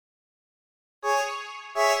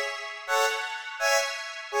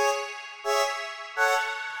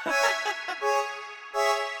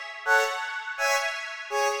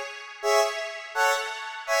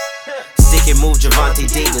get moved, Javante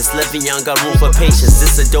Davis. Levin Young got room for patience.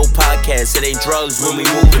 This a dope podcast, it ain't drugs when we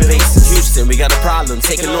moving paces. Houston, we got a problem,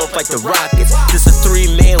 taking off like the Rockets. This a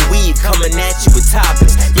 3-man weave coming at you with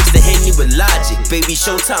topics. Mix the Henny with logic, baby,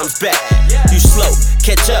 showtime's back. You slow,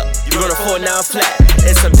 catch up, you're gonna fall now flat.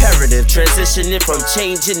 It's imperative, transitioning from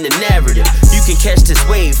changing the narrative. You can catch this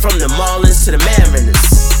wave from the Marlins to the Mariners.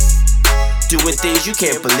 Doing things you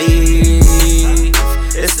can't believe.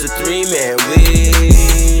 It's the 3-man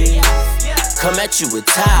weave. Come at you with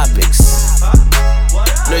topics.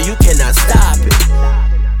 No, you cannot stop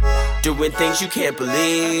it. Doing things you can't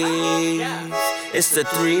believe. It's the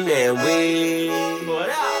 3-man weave.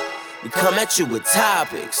 We come at you with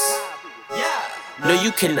topics. No,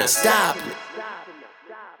 you cannot stop it.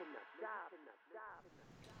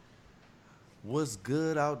 What's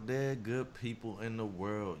good out there, good people in the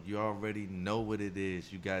world? You already know what it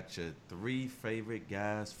is. You got your 3 favorite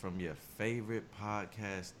guys from your favorite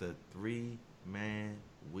podcast, the 3-Man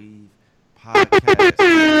Weave Podcast.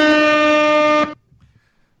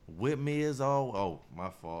 With me is all, oh,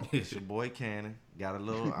 my fault. It's your boy Cannon. Got a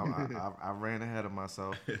little, I ran ahead of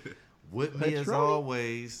myself. With me as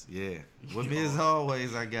always, With me as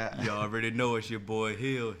always, I got. You already know it's your boy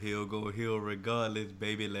Hill. Hill go Hill regardless,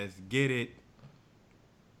 baby. Let's get it.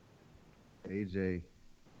 AJ,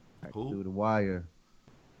 back Who? through the wire.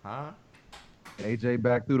 Huh? AJ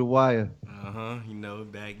back through the wire.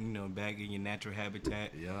 Back in your natural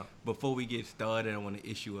habitat. Yeah. Before we get started, I want to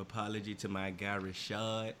issue an apology to my guy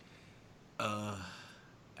Rashad. I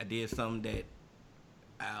did something that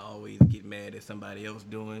I always get mad at somebody else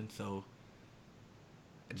doing, so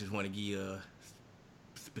I just want to give you a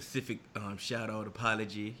specific shout out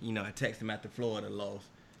apology. You know, I texted him after Florida lost.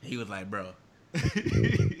 He was like, "Bro,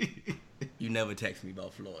 you never text me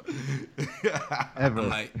about Florida." Ever. I'm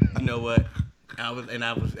like, you know what? I was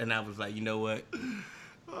like, you know what?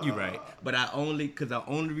 You're right. But the only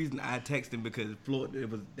reason I texted him because Florida,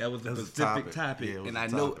 that was a specific topic. Yeah, and I a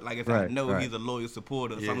know, topic. like I said, I know Right. he's a loyal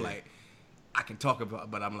supporter. So I'm like, I can talk about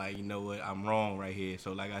it, but I'm like, you know what? I'm wrong right here.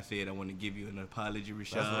 So like I said, I want to give you an apology,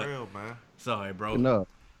 Rashad. That's real, man. Sorry, bro. No.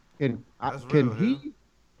 That's Can real, he,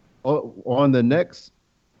 on the next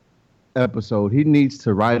episode, he needs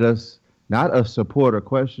to write us, not a supporter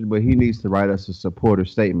question, but he needs to write us a supporter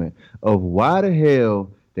statement of why the hell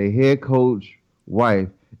the head coach wife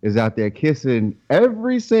is out there kissing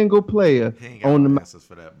every single player He ain't got on no the answers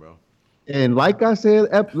for that, bro. And like I said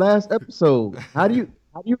last episode, how do you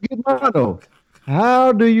get mono?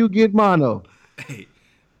 How do you get mono? Hey,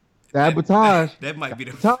 Sabotage. that might be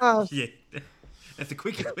the Sabotage. yeah. That's the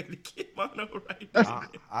quickest way to get mono right there.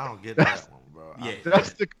 I don't get that one, bro. Yeah.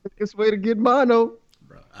 That's the quickest way to get mono.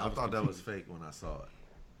 Bro, I thought that was fake when I saw it.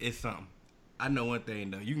 It's something. I know one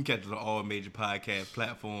thing though. You can catch us on all major podcast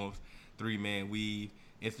platforms. 3-Man Weave,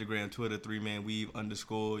 Instagram, Twitter, 3-Man Weave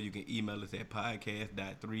 _. You can email us at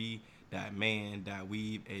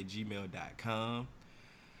podcast.3.man.weave@gmail.com.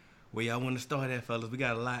 Where y'all want to start at, fellas? We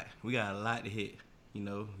got a lot to hit. You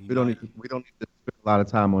know. We don't need to spend a lot of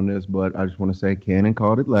time on this, but I just want to say Cannon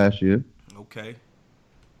called it last year. Okay.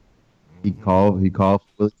 He called Willie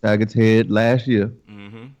Taggart's head last year.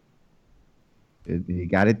 Mm-hmm. He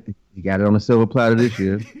got it on a silver platter this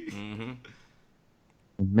year. Mm-hmm.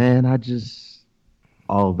 Man,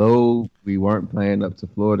 although we weren't playing up to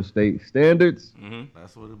Florida State standards,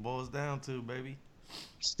 That's what it boils down to, baby.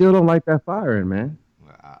 still don't like that firing, man.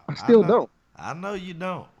 I still don't. I know you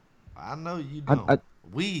don't.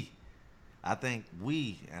 I think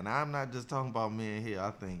we, and I'm not just talking about me in here.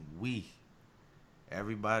 I think we,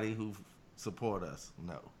 everybody who support us,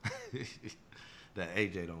 know that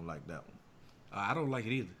AJ don't like that one. I don't like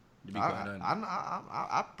it either. To be quite honest.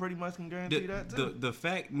 I pretty much can guarantee that too.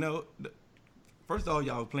 First of all,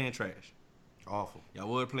 y'all was playing trash. Awful.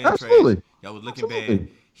 Y'all were playing Absolutely. trash. Y'all was looking Absolutely. bad.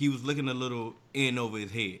 He was looking a little in over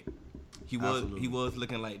his head. He was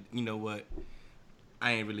looking like, you know what,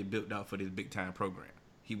 I ain't really built out for this big time program.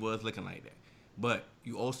 He was looking like that. But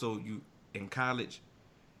you in college,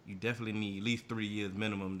 you definitely need at least 3 years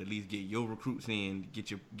minimum to at least get your recruits in, get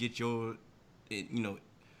your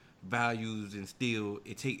values instilled.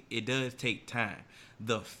 It does take time.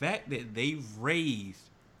 The fact that they raised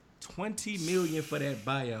 $20 million for that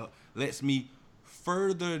buyout lets me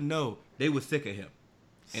further know they were sick of him,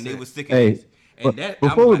 and they were sick of this. And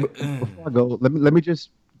before I go, let me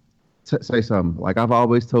just say something. Like I've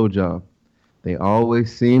always told y'all, they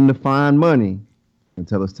always seem to find money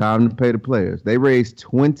until it's time to pay the players. They raised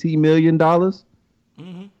 $20 million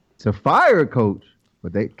to fire a coach,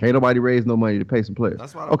 but can't nobody raise no money to pay some players.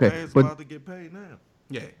 That's why the players about to get paid now.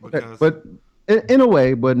 Yeah, because but in a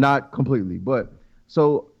way, but not completely. But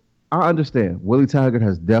so I understand. Willie Taggart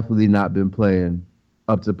has definitely not been playing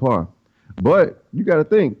up to par. But you got to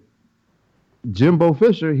think, Jimbo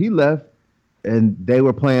Fisher, he left and they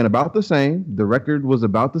were playing about the same. The record was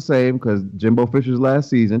about the same because Jimbo Fisher's last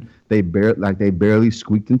season, they barely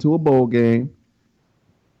squeaked into a bowl game.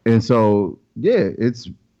 And so, yeah, this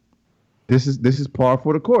is par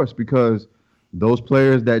for the course because those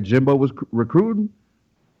players that Jimbo was recruiting,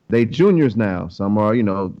 they juniors now. Some are,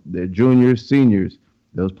 they're juniors, seniors.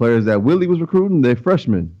 Those players that Willie was recruiting, they're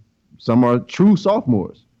freshmen. Some are true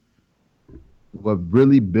sophomores. What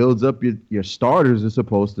really builds up your starters is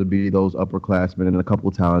supposed to be those upperclassmen and a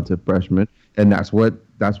couple talented freshmen, and that's what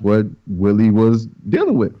Willie was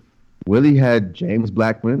dealing with. Willie had James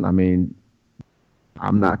Blackman. I mean,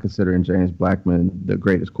 I'm not considering James Blackman the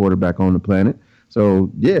greatest quarterback on the planet.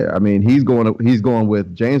 So yeah, I mean he's going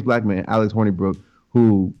with James Blackman and Alex Hornibrook,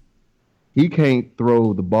 who he can't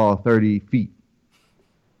throw the ball 30 feet.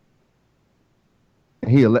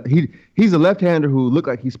 He's a left-hander who looked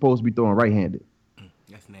like he's supposed to be throwing right-handed.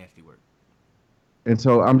 That's nasty work. And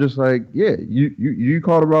so I'm just like, yeah, you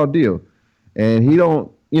called a raw deal, and he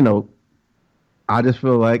don't. I just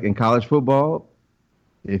feel like in college football,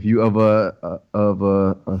 if you of a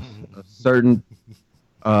certain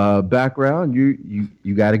background,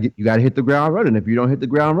 you gotta hit the ground running. If you don't hit the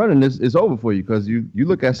ground running, it's over for you because you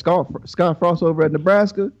look at Scott Frost over at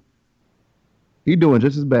Nebraska, he doing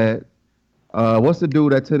just as bad. What's the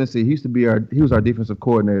dude at Tennessee? He was our defensive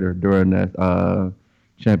coordinator during that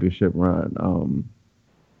championship run.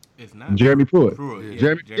 It's not Jeremy Pruitt.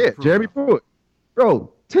 Jeremy Pruitt.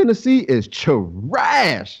 Bro, Tennessee is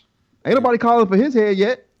trash. Ain't nobody calling for his head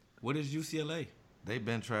yet. What is UCLA? They've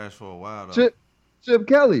been trash for a while though. Chip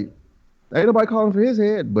Kelly. Ain't nobody calling for his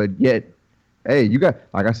head, but yet, hey,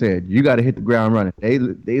 like I said, you got to hit the ground running. They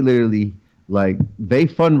literally they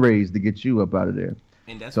fundraise to get you up out of there.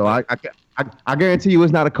 And that's so I guarantee you,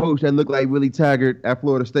 it's not a coach that looked like Willie Taggart at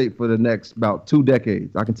Florida State for the next about 2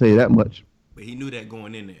 decades. I can tell you that much. But he knew that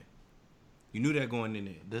going in there. You knew that going in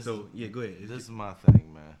there. Go ahead. This is my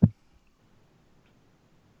thing, man.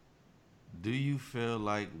 Do you feel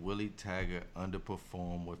like Willie Taggart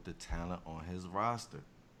underperformed with the talent on his roster?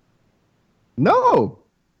 No.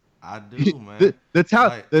 I do, man. The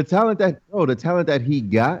talent that he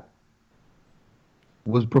got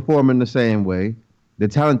was performing the same way. The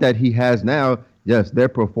talent that he has now, yes, they're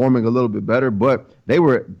performing a little bit better, but they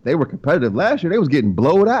were competitive last year. They was getting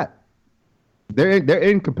blowed out. They're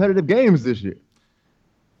in competitive games this year.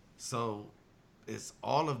 So it's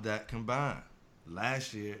all of that combined.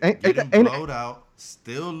 Last year, Ain't blowed out,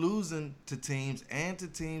 still losing to teams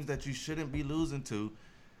that you shouldn't be losing to,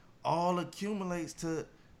 all accumulates to,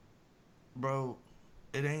 bro,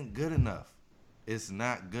 it ain't good enough. It's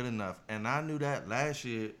not good enough. And I knew that last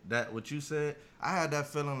year, that what you said, I had that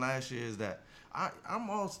feeling last year is that I'm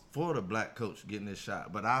all for the black coach getting this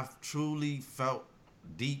shot, but I've truly felt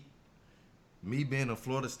deep, me being a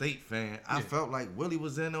Florida State fan, I felt like Willie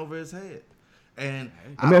was in over his head. And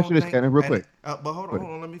let me ask you this, Cannon, real quick. But hold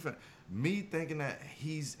on, let me finish. Me thinking that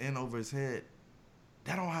he's in over his head,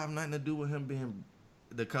 that don't have nothing to do with him being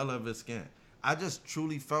the color of his skin. I just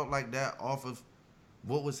truly felt like that off of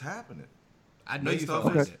what was happening. I know you felt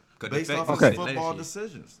like that. Based off of football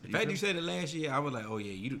decisions. The fact you said it last year, I was like, oh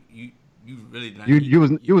yeah, you really not.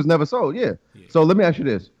 You was never sold, yeah. So let me ask you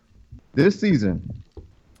this: this season,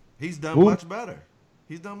 he's done much better.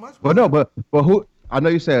 He's done much better. But no, but who? I know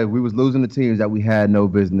you said we was losing to teams that we had no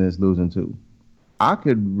business losing to. I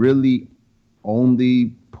could really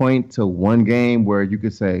only point to one game where you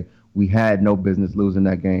could say we had no business losing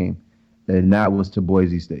that game, and that was to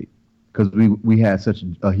Boise State because we had such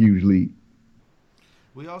a huge lead.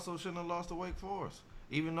 We also shouldn't have lost to Wake Forest,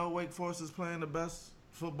 even though Wake Forest is playing the best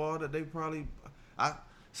football that they probably. But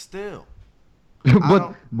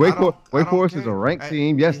Wake Forest is a ranked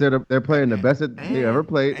team. Yes, they're playing the best that they ever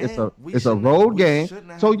played. It's a road game.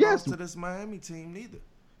 So yes, to this Miami team neither.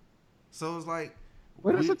 So it's like,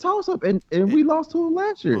 but it's a toss up, and we lost to them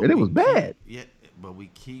last year, and it was bad. But we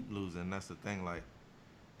keep losing. That's the thing. Like,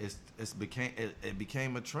 it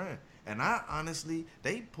became a trend, and I honestly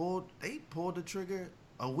they pulled the trigger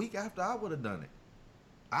a week after I would have done it.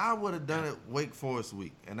 I would have done it Wake Forest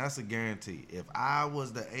week, and that's a guarantee. If I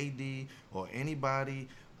was the AD or anybody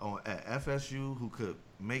at FSU who could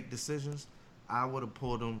make decisions, I would have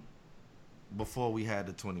pulled them before we had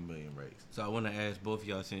the 20 million raised. So I want to ask both of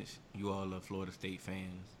y'all, since you all are Florida State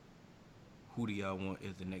fans, who do y'all want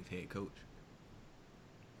as the next head coach?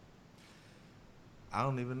 I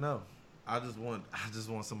don't even know. I just want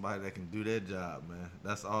somebody that can do their job, man.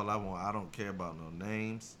 That's all I want. I don't care about no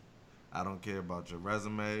names. I don't care about your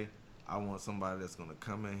resume. I want somebody that's gonna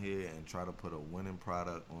come in here and try to put a winning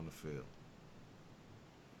product on the field.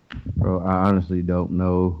 Bro, I honestly don't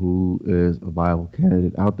know who is a viable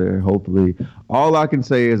candidate out there. Hopefully, all I can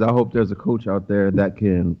say is I hope there's a coach out there that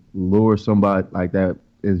can lure somebody like that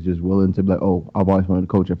is just willing to be like, oh, I've always wanted to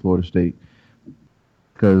coach at Florida State.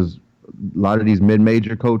 Because a lot of these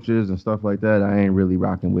mid-major coaches and stuff like that, I ain't really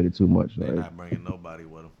rocking with it too much. They're Like, not bringing nobody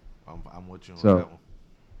with them. I'm with you on So- that one.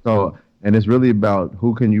 so, and it's really about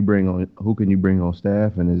who can you bring on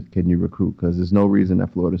staff, and can you recruit? Because there's no reason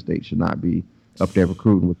that Florida State should not be up there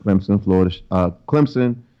recruiting with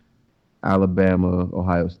Clemson, Alabama,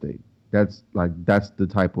 Ohio State. That's the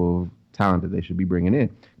type of talent that they should be bringing in,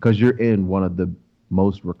 because you're in one of the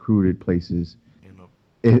most recruited places You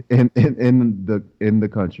know, in the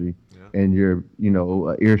country, Yeah. and you're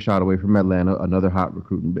a earshot away from Atlanta, another hot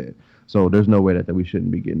recruiting bed. So there's no way that we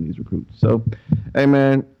shouldn't be getting these recruits. So, hey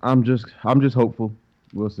man, I'm just hopeful.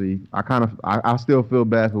 We'll see. I still feel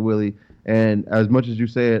bad for Willie, and as much as you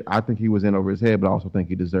said, I think he was in over his head, but I also think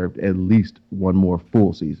he deserved at least one more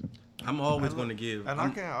full season. I'm always going to give. and I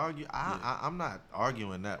can't argue. I'm not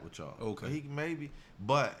arguing that with y'all. Okay. He maybe,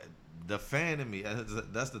 but the fan in me.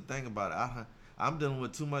 That's the thing about it. I'm dealing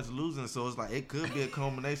with too much losing, so it's like it could be a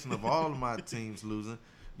combination of all of my teams losing.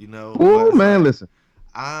 You know. but Oh it's man, like, listen.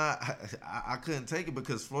 I couldn't take it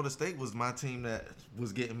because Florida State was my team that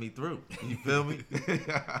was getting me through. You feel me?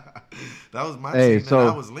 That was my Hey, team so-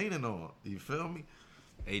 that I was leaning on. You feel me?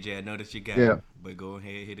 AJ, I noticed you got Yeah. it, but go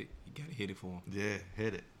ahead, hit it. You got to hit it for him. Yeah,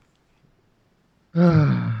 hit it.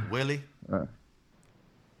 Willie. All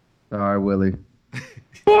right, Willie.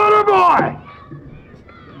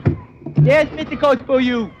 There's Mr. Coach for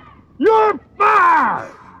you. You're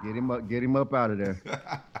fired. Get him up out of there.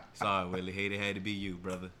 Sorry, Willie. Hate it had to be you,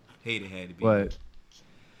 brother. Hate it had to be But you.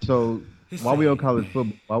 so It's while we on sad. college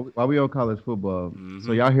football, while we on college football, Mm-hmm.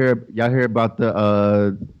 so y'all hear about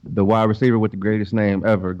the wide receiver with the greatest name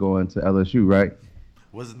ever going to LSU, right?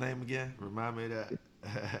 What's his name again? Remind me of that.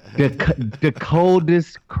 The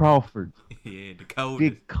coldest Crawford. Yeah, the The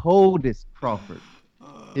coldest. coldest Crawford.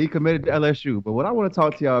 He committed to LSU. But what I want to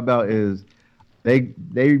talk to y'all about is they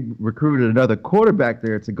recruited another quarterback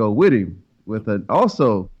there to go with him, with an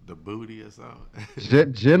also The booty or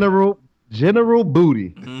something. General Booty.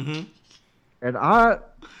 Mm-hmm. And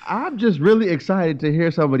I'm just really excited to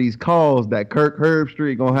hear some of these calls that Kirk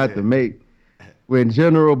Herbstreit gonna have to make when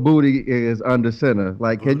General Booty is under center.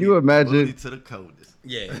 Like, can you Booty imagine? to the coldest.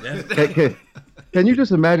 Yeah, that's Can you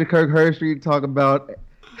just imagine Kirk Herbstreit talk about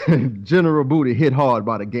General Booty hit hard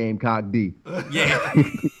by the Gamecock D? yeah.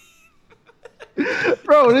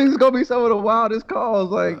 Bro, these is gonna be some of the wildest calls.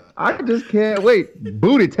 Like, I just can't wait.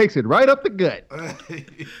 Booty takes it right up the gut.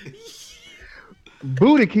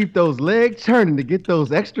 Booty keep those legs churning to get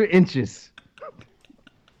those extra inches.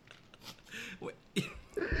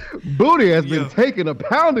 Booty has been Yo. taking a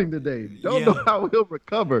pounding today. Don't know Yo. how he'll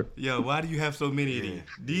recover. Yo, why do you have so many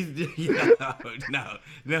of these?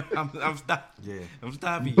 No, I'm stopping. Yeah. I'm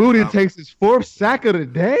stopping. Booty takes his fourth sack of the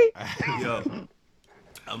day. Yo,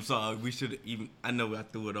 I'm sorry. We should even. I know I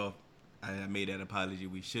threw it off. I made that apology.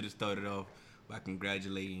 We should have started off by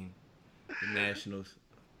congratulating the Nationals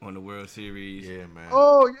on the World Series. Yeah, man.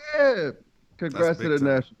 Oh yeah! Congrats to big the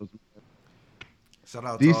time. Nationals. Shout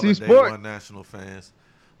out to DC all the Day Sport. One National fans.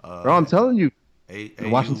 Bro, I'm telling you, the AU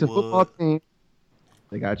Washington football Wood, team,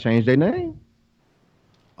 they gotta change their name.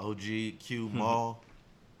 OG Q Mall.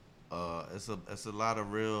 It's a lot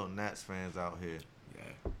of real Nats fans out here.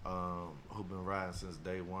 Yeah. Who've been riding since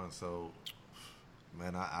day one. So,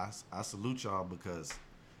 man, I salute y'all because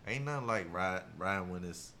ain't nothing like riding when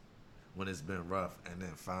it's been rough and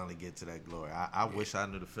then finally get to that glory. I wish I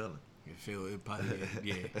knew the feeling. It feel it probably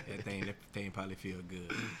that thing probably feel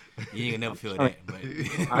good. You ain't gonna never feel that, but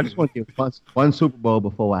I just want to get one Super Bowl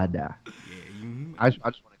before I die. yeah, you, I just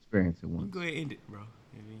want to experience it you once. go ahead and end it, bro.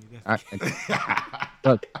 I mean,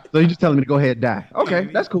 that's, So you just telling me to go ahead and die? Okay,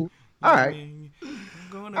 that's cool. All right. I'm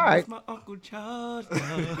gonna All right. miss my Uncle Charles.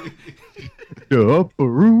 dog. The upper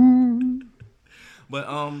room. But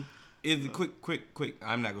is it quick?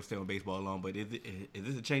 I'm not gonna stay on baseball long, but is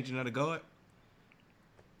this a changing of the guard?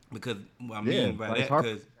 Because what I mean by Bryce that,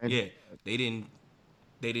 Harper. because they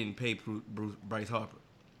didn't pay Bryce Harper,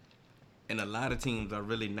 and a lot of teams are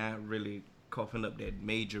really not really coughing up that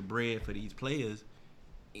major bread for these players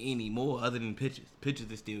anymore, other than pitchers.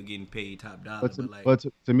 Pitchers are still getting paid top dollar, But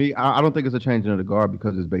to me, I don't think it's a changing of the guard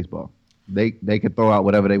because it's baseball. They can throw out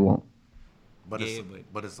whatever they want. But Yeah,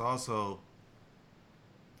 but it's also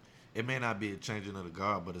it may not be a changing of the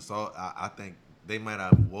guard, but it's all I think they might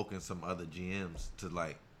have woken some other GMs to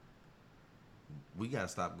like we gotta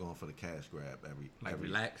stop going for the cash grab every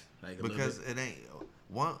relax, like because it ain't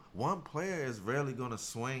one player is rarely gonna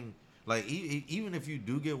swing. Like even if you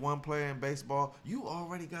do get one player in baseball, you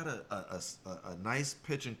already got a nice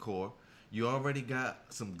pitching core. You already got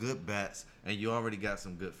some good bats, and you already got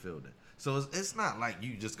some good fielding. So it's not like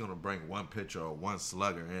you just gonna bring one pitcher or one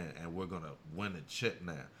slugger in, and we're gonna win a chip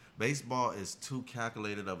now. Baseball is too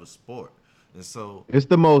calculated of a sport, and so it's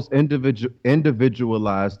the most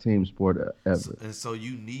individualized team sport ever. And so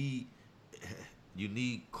you need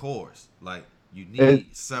cores, like you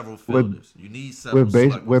need several fielders. You need several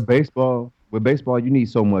sluggers. With baseball, you need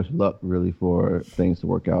so much luck really for things to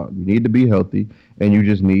work out. You need to be healthy, and you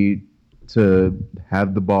just need to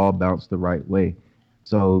have the ball bounce the right way.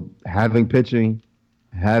 So having pitching,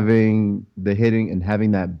 having the hitting, and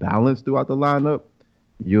having that balance throughout the lineup,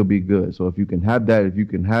 you'll be good. So if you can have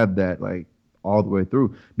that like all the way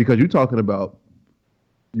through, because you're talking about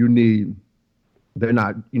they're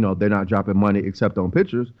not dropping money except on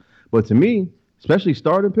pitchers. But to me, especially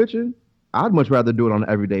starting pitching, I'd much rather do it on an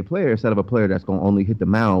everyday player instead of a player that's going to only hit the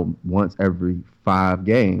mound once every 5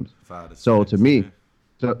 games. 5 to 6, so to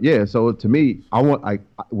me, I want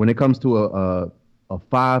when it comes to a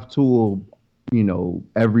 5-tool,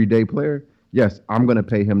 everyday player, yes, I'm going to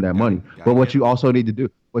pay him that money. But what you also need to do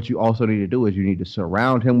is you need to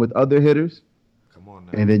surround him with other hitters. Come on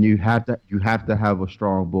now. And then you have to have a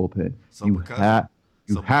strong bullpen. So you have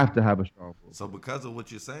to have a strong bullpen. So because of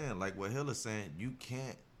what you're saying, like what Hill is saying, you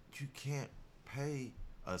can't pay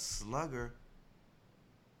a slugger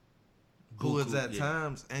who is at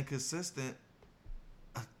times inconsistent.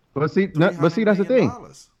 But see, that's the thing.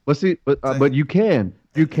 But you can.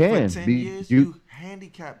 For 10 years, you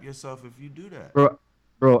handicap yourself if you do that.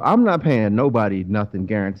 Bro, I'm not paying nobody nothing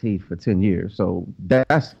guaranteed for 10 years. So I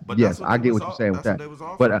get what you're saying with that.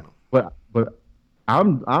 But I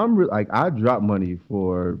drop money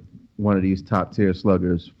for one of these top tier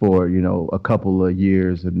sluggers for a couple of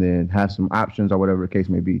years and then have some options or whatever the case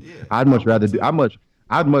may be. Yeah, I'd much rather do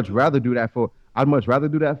that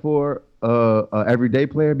for a everyday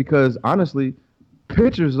player, because honestly,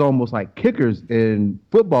 pitchers is almost like kickers in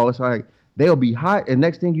football. It's like they'll be hot, and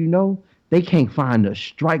next thing you know, they can't find a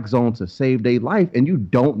strike zone to save their life, and you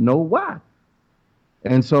don't know why.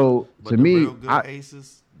 And so, to me, real good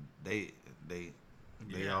aces, they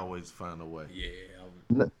always find a way. Yeah,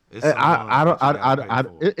 it's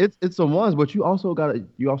some ones, but you also gotta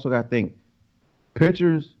think,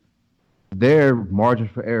 pitchers, their margin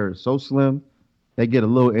for error is so slim. They get a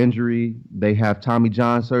little injury, they have Tommy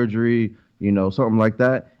John surgery, something like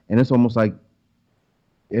that, and it's almost like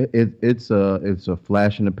it's a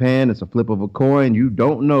flash in the pan, it's a flip of a coin. You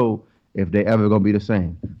don't know if they ever gonna be the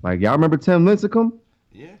same. Like, y'all remember Tim Lincecum?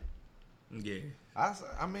 Yeah. Yeah.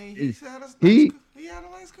 I mean, he had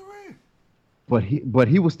a nice career. But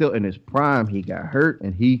he was still in his prime. He got hurt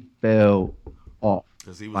and he fell off.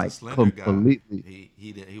 Because he was a slender completely. Guy.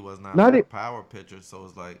 He was not a power pitcher, so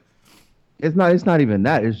it's like it's not even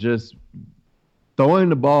that. It's just throwing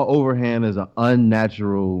the ball overhand is an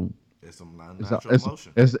unnatural. It's an unnatural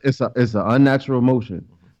motion. It's an unnatural motion.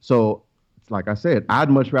 Mm-hmm. So, like I said, I'd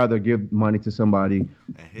much rather give money to somebody.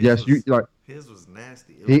 His was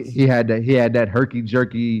nasty. He had that herky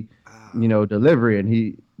jerky, delivery,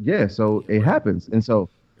 and so it happens, and so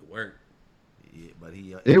it worked. Yeah, but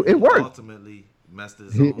it worked. Ultimately messed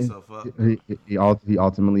his own self up. He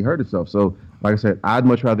ultimately hurt himself. So, like I said, I'd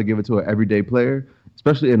much rather give it to an everyday player,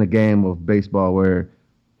 especially in a game of baseball where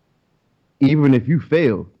even if you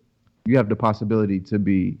fail, you have the possibility to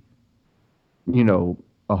be, a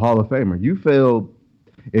Hall of Famer.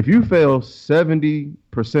 If you fail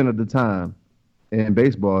 70% of the time in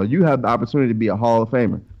baseball, you have the opportunity to be a Hall of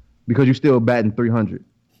Famer because you're still batting 300.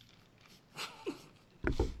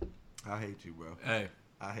 I hate you, bro. Hey,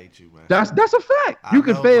 I hate you, man. That's a fact. You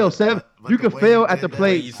can fail at the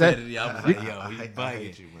plate. You said it, I was like, yo, he's bugging. I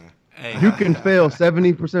hate you, man. Hey, you can fail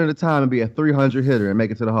 70% of the time and be a 300 hitter and make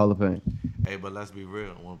it to the Hall of Fame. Hey, but let's be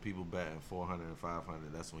real. When people batting 400 and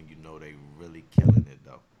 500, that's when you know they really killing it,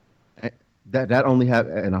 though. That only have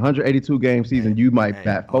in 182 game season, you might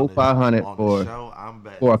bat 500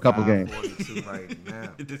 for a couple games. 542 right now.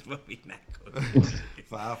 This will be not good.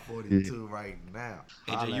 542 right now.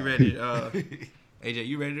 AJ, you ready? AJ,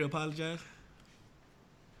 you ready to apologize?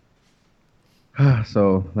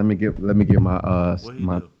 So let me get my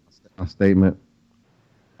my statement.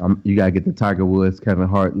 You gotta get the Tiger Woods, Kevin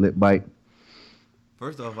Hart lip bite.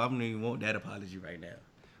 First off, I don't even want that apology right now.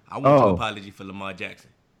 I want an apology for Lamar Jackson.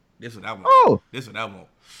 This what I want. Oh, this what I want.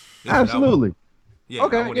 Absolutely. Yeah.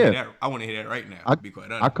 Okay. I want to hear that right now. Be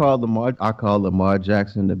quite honest. I call Lamar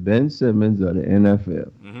Jackson the Ben Simmons of the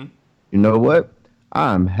NFL. Mm-hmm. you know what?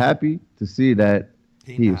 I'm happy to see that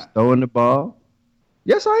he is not. throwing the ball.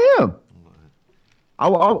 Yes, I am.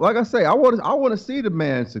 Like I say, I want to see the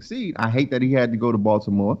man succeed. I hate that he had to go to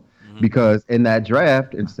Baltimore because in that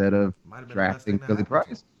draft, instead of Might have been the best drafting thing that Billy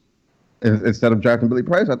happened to Price, instead of drafting Billy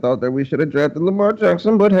Price, I thought that we should have drafted Lamar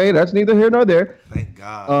Jackson. But hey, that's neither here nor there. Thank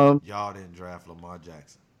God Um, y'all didn't draft Lamar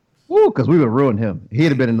Jackson. Woo, because we would have ruined him. He'd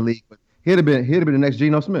have been in the league. But he'd have been the next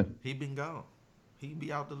Geno Smith. He been gone. He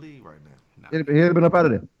be out the league right now. He'd have been up out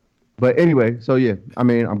of there. But anyway, so yeah, I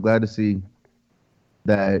mean, I'm glad to see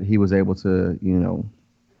that he was able to,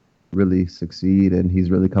 really succeed, and he's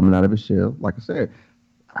really coming out of his shell. Like I said,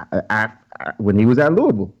 when he was at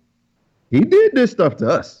Louisville, he did this stuff to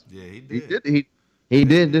us. Yeah, he He did. did. He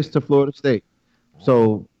did this to Florida State.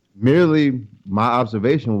 So merely my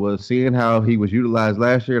observation was seeing how he was utilized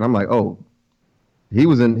last year, and I'm like, oh, he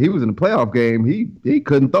was in the playoff game. He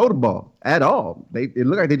couldn't throw the ball at all. It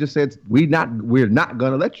looked like they just said we're not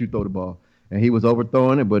gonna let you throw the ball, and he was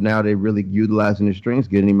overthrowing it. But now they're really utilizing his strengths,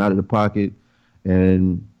 getting him out of the pocket,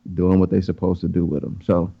 and doing what they're supposed to do with him.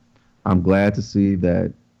 So I'm glad to see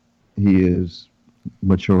that he is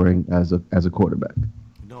maturing as a quarterback.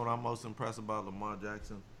 You know what I'm most impressed about Lamar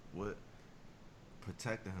Jackson? With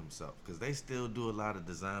protecting himself, because they still do a lot of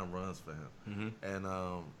design runs for him, and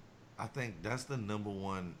I think that's the number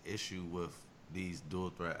one issue with these dual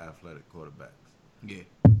threat athletic quarterbacks. Yeah.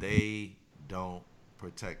 They don't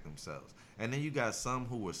protect themselves. And then you got some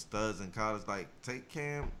who were studs in college. Like take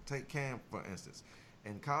Cam for instance.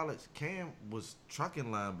 In college, Cam was trucking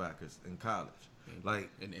linebackers in college. Like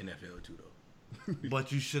in the NFL too, though.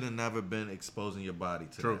 but you should have never been exposing your body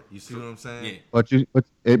to True. that. You see what I'm saying?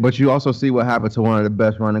 Yeah. But you also see what happened to one of the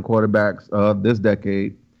best running quarterbacks of this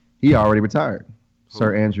decade. He already retired,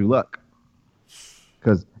 Sir Andrew Luck.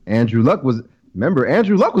 Because Andrew Luck was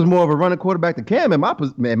more of a running quarterback than Cam in my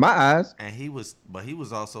eyes. And he was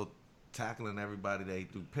also tackling everybody that he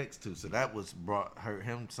threw picks to, so that hurt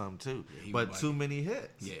him some too. Yeah, but too many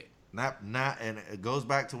hits. Yeah. Not, and it goes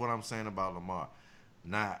back to what I'm saying about Lamar.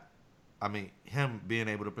 Him being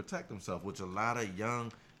able to protect himself, which a lot of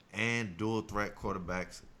young and dual threat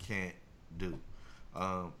quarterbacks can't do.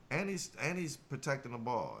 And he's protecting the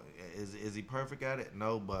ball. Is he perfect at it?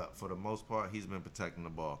 No, but for the most part, he's been protecting the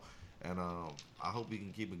ball, and I hope he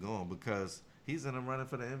can keep it going because he's in the running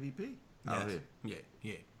for the MVP out here.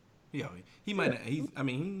 Yeah. He might. He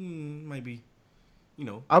might be.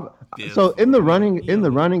 So in the running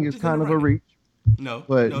is kind of a reach. No,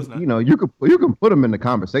 but no, it's not. you can put him in the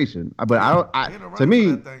conversation. But to me,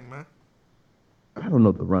 that thing, man. I don't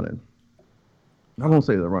know the running. I won't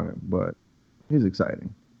say the running, but he's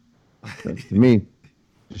exciting. To me,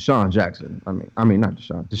 Deshaun Jackson. I mean not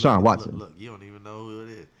Deshaun Watson. Look, you don't even know who it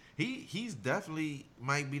is. He's definitely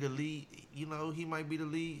might be the lead. He might be the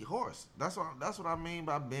lead horse. That's what I mean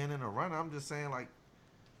by being in a run. I'm just saying, like,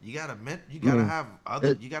 you gotta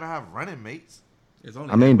have running mates.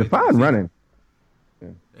 Define running.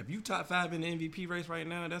 If you top 5 in the MVP race right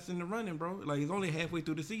now, that's in the running, bro. Like, it's only halfway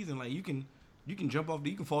through the season. Like, you can jump off.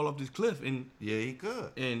 You can fall off this cliff and he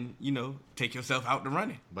could, and take yourself out the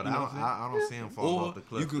running. But I don't see him fall off the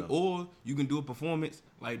cliff. You can do a performance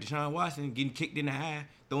like Deshaun Watson getting kicked in the eye,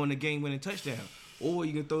 throwing the game-winning touchdown. Or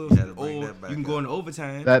you can throw, go into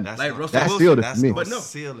overtime like Russell Wilson. But no,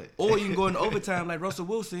 seal it. Or you can go into overtime like Russell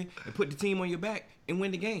Wilson and put the team on your back and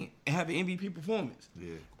win the game and have an MVP performance.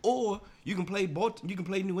 Yeah. Or you can play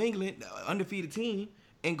New England, undefeated team,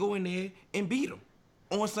 and go in there and beat them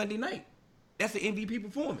on Sunday night. That's an MVP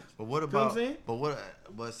performance. But what about? You know what I'm saying?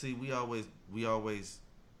 But see, we always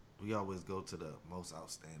go to the most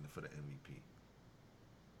outstanding for the MVP.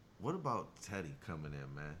 What about Teddy coming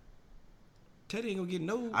in, man? Teddy ain't gonna get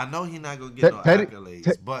no. I know he's not gonna get no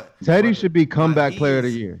accolades, but Teddy should be comeback player of the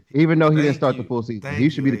year, even though he didn't start the full season. He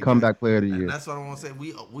should be the comeback player of the year. And that's what I want to say.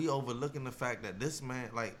 We overlooking the fact that this man,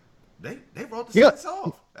 like, they wrote the Saints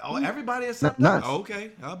off. Everybody except us.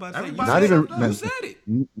 Okay, I was about to say. You said it.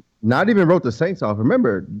 Not even wrote the Saints off.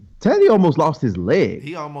 Remember, Teddy almost lost his leg.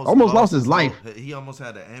 He almost lost his life. He almost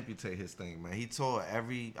had to amputate his thing, man. He tore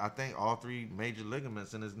all 3 major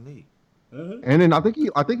ligaments in his knee. And then I think he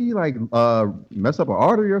messed up an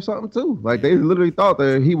artery or something too. Like they literally thought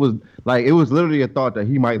that he was like it was literally a thought that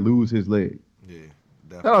he might lose his leg. Yeah,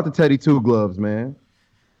 definitely. Shout out to Teddy Two Gloves, man.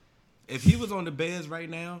 If he was on the Bears right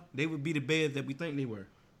now, they would be the Bears that we think they were.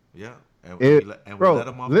 Yeah, and we let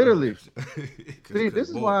him off literally. See, this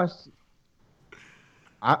is why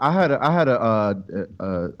I had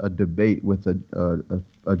a debate with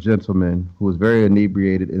a gentleman who was very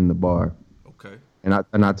inebriated in the bar. Okay.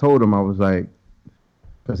 And I told him, I was like,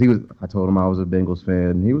 Because I told him I was a Bengals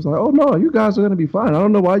fan. And he was like, "Oh no, you guys are gonna be fine. I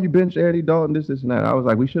don't know why you bench Andy Dalton, this, and that." I was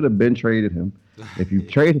like, "We should have been traded him. If you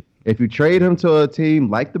trade him to a team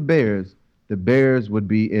like the Bears would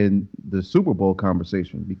be in the Super Bowl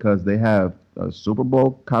conversation because they have a Super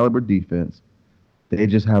Bowl caliber defense. They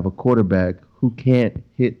just have a quarterback who can't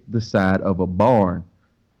hit the side of a barn."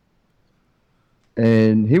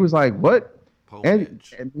 And he was like, "What?" And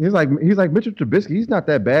he's like Mitchell Trubisky. He's not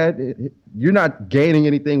that bad. You're not gaining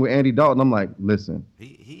anything with Andy Dalton. I'm like, listen.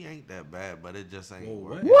 He ain't that bad, but it just ain't Whoa,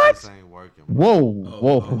 working. what? It just ain't working.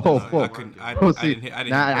 Whoa. I couldn't. I didn't hear.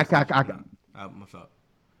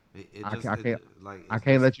 I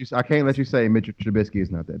can't let you say Mitchell Trubisky is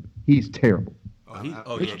not that bad. He's terrible. I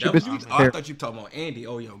thought you were talking about Andy.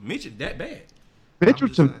 Oh, yo, Mitch is that bad. Mitchell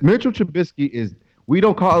Trubisky is. We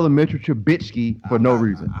don't call him Mitchell Trubisky for no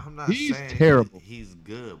reason. He's terrible. He's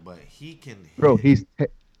good, but he can.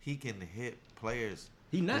 He can hit players.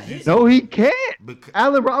 He not hitting. No, he can't.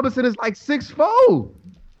 Allen Robinson is like 6'4".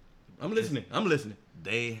 I'm listening.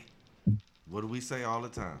 What do we say all the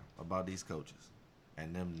time about these coaches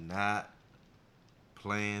and them not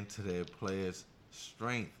playing to their players'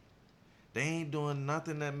 strength? They ain't doing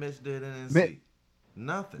nothing that Mitch did in NC.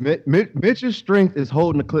 Nothing. Mitch's strength is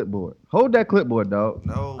holding the clipboard. Hold that clipboard, dog.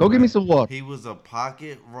 No, go get me some water. He was a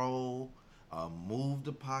pocket roll, move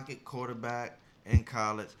the pocket quarterback in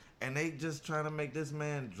college, and they just trying to make this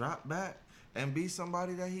man drop back and be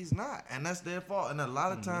somebody that he's not, and that's their fault. And a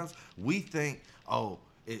lot of times we think,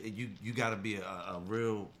 you got to be a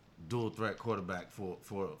real dual threat quarterback for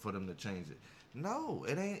them to change it. No,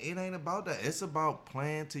 it ain't about that. It's about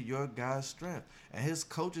playing to your guy's strength. And his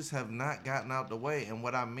coaches have not gotten out the way. And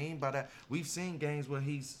what I mean by that, we've seen games where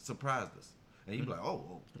he's surprised us. And you be like,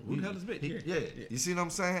 who the hell is Mitch? Yeah. You see what I'm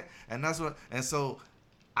saying? And that's what. And so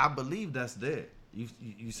I believe that's there.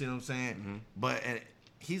 You see what I'm saying? Mm-hmm. But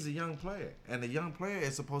he's a young player, and a young player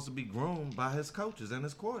is supposed to be groomed by his coaches and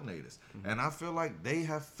his coordinators. Mm-hmm. And I feel like they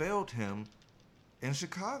have failed him in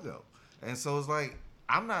Chicago. And so it's like,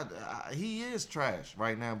 I'm not. He is trash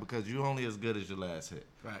right now because you're only as good as your last hit.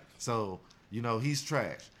 Right. So he's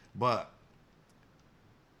trash, but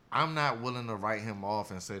I'm not willing to write him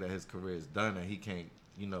off and say that his career is done and he can't,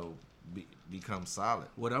 become solid.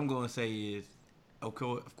 What I'm going to say is, of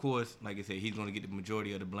course, like I said, he's going to get the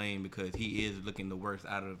majority of the blame because he is looking the worst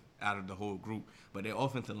out of the whole group. But their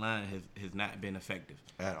offensive line has not been effective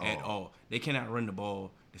at all. They cannot run the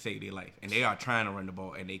ball to save their life, and they are trying to run the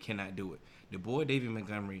ball, and they cannot do it. The boy David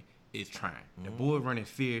Montgomery is trying. The boy running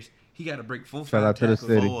fierce. He got to break 4-5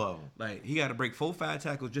 tackles. Like he got to break 4-5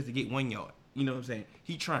 tackles just to get 1 yard. You know what I'm saying?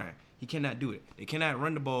 He trying. He cannot do it. They cannot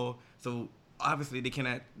run the ball. So obviously they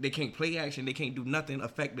can't play action. They can't do nothing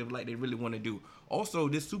effective like they really want to do. Also,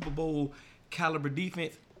 this Super Bowl caliber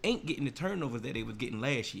defense ain't getting the turnovers that they was getting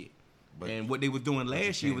last year. And what they was doing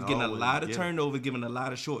last year was getting a lot of turnovers, giving a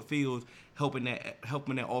lot of short fields, helping that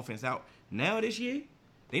offense out. Now this year,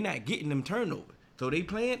 they not getting them turnovers. So they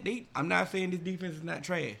playing. I'm not saying this defense is not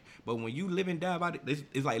trash, but when you live and die by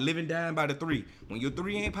it's like living dying by the three. When your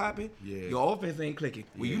three ain't popping, your offense ain't clicking.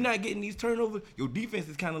 When you're not getting these turnovers, your defense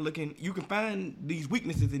is kind of looking. You can find these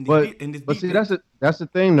weaknesses in this defense. But see, that's the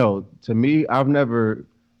thing though. To me, I've never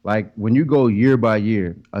when you go year by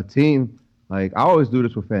year, a team I always do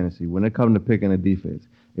this with fantasy when it comes to picking a defense.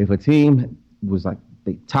 If a team was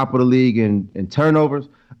the top of the league in turnovers,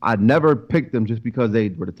 I'd never pick them just because they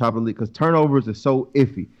were the top of the league. Because turnovers is so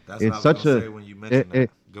iffy. That's what I was gonna say when you mentioned that.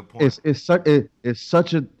 Good point. It's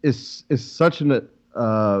such an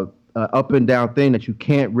up and down thing that you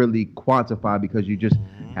can't really quantify because you just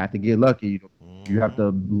have to get lucky. You have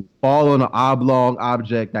to fall on an oblong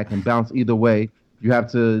object that can bounce either way. You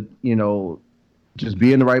have to just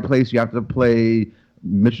be in the right place. You have to play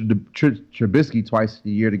Mitchell Trubisky twice a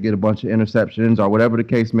year to get a bunch of interceptions or whatever the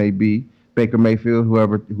case may be. Baker Mayfield,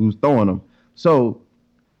 who's throwing them. So,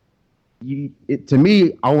 to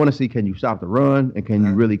me, I want to see, can you stop the run and can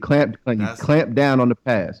you really clamp down on the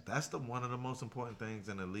pass? That's one of the most important things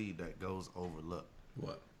in the league that goes overlooked.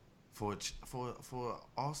 What? For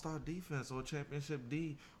all-star defense or championship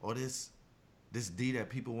D or this D that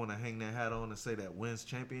people want to hang their hat on and say that wins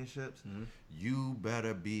championships, you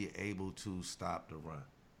better be able to stop the run.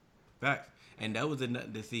 Facts. And that was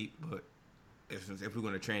the see, but if we're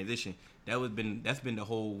going to transition, that's been the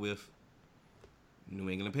whole with New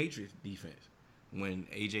England Patriots defense. When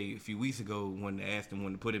AJ a few weeks ago when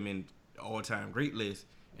to put him in the all-time great list,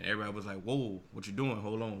 and everybody was like, "Whoa, what you doing?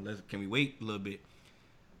 Hold on, can we wait a little bit?"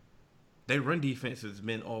 Their run defense has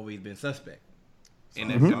always been suspect, and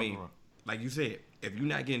I mean, like you said, if you're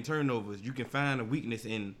not getting turnovers, you can find a weakness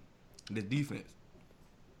in the defense,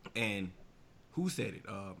 and who said it?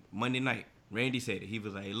 Monday night, Randy said it. He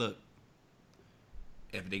was like, hey, look,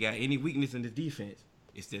 if they got any weakness in this defense,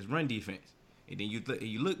 it's this run defense. And then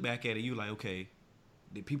you look back at it, you like, okay,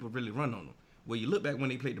 did people really run on them? Well, you look back when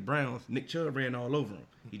they played the Browns, Nick Chubb ran all over him.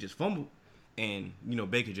 He just fumbled, and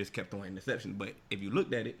Baker just kept throwing interceptions. But if you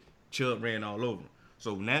looked at it, Chubb ran all over him.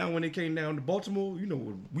 So now when it came down to Baltimore,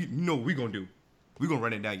 what we gonna do. We're gonna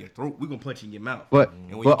run it down your throat. We're gonna punch in your mouth. But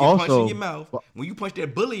and when but you get also, punched in your mouth, when you punch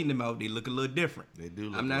that bully in the mouth, they look a little different. They do.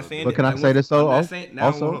 Look I'm not saying. But can I say this though? I'm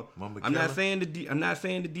not Killer? saying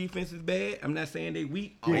the defense is bad. I'm not saying they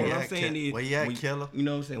weak. All Where you I'm at, saying is, where you at, Killer? You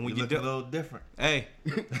know what I'm saying? When You you look a little different. hey,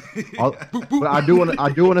 but I do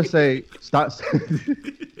want to say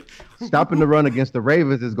stopping the run against the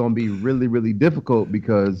Ravens is going to be really, really difficult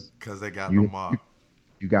because they got you, Lamar.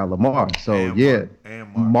 You got Lamar. So And yeah,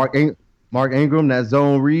 Mark Mark Ingram, that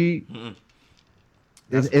zone read.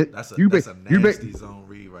 That's a nasty zone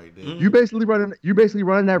read right there. You basically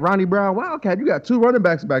running that Ronnie Brown Wildcat. You got two running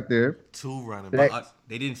backs back there. Two running That- backs.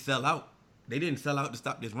 they didn't sell out. They didn't sell out to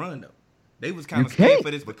stop this run though. They was kind You of scared can't.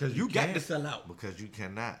 for this because you got can't. to sell out. Because you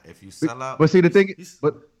cannot. If you sell out. But see the thing, he's-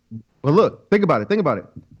 but look, think about it.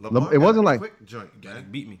 Lamar It got wasn't a like quick joint, You gotta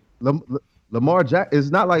man. beat me. Lamar Jack. It's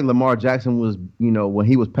not like Lamar Jackson was, when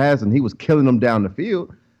he was passing, he was killing them down the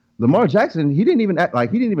field. Lamar Jackson, he didn't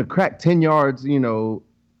even crack 10 yards. A He's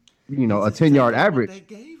 10-yard taking average. What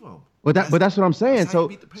they gave him. But that's what I'm saying. That's how you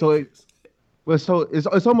beat the Patriots.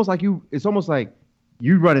 It's almost like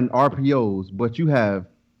you running RPOs, but you have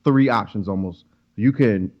three options almost. You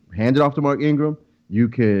can hand it off to Mark Ingram, you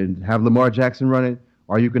can have Lamar Jackson running,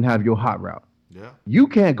 or you can have your hot route. Yeah. You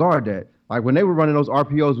can't guard that. Like when they were running those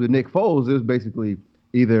RPOs with Nick Foles, it was basically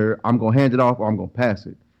either I'm gonna hand it off or I'm gonna pass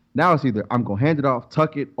it. Now it's either I'm gonna hand it off,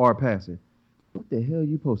 tuck it, or pass it. What the hell are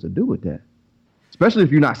you supposed to do with that? Especially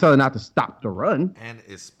if you're not selling out to stop the run. And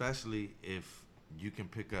especially if you can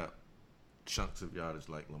pick up chunks of yardage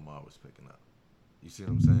like Lamar was picking up. You see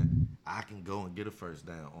what I'm saying? I can go and get a first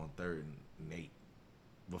down on 3rd and 8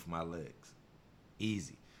 with my legs.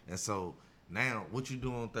 Easy. And so now what you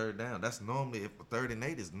do on 3rd down, that's normally, if 3rd and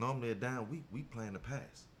 8 is normally a down, we playing the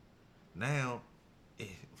pass. Now, if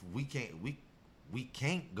we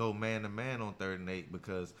can't go man to man on 3rd and 8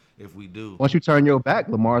 because if we do, Once you turn your back,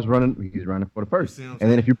 Lamar's running. He's running for the first. You see what I'm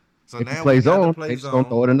And then saying? if So you now play we got to zone, play they just zone. gonna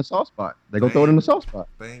throw it in the soft spot. They gonna throw it in the soft spot.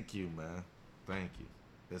 Thank you, man. Thank you.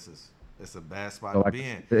 It's a bad spot So, to like, be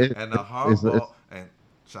in. it- And the it's- Harbaugh, and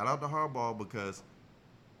shout out to Harbaugh because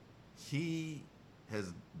he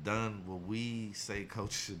has done what we say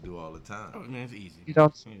coaches should do all the Oh time. man, it's easy. You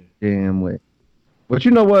know, Yeah. damn way. But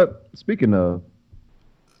you know what? Speaking of,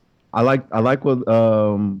 I like what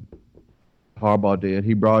Harbaugh did.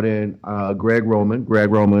 He brought in Greg Roman. Greg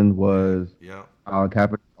Roman was Yeah. our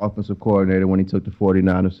offensive coordinator when he took the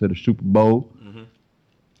 49ers to the Super Bowl. Mhm.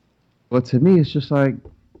 But to me, it's just like,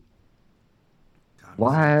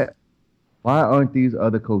 why aren't these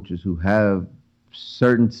other coaches who have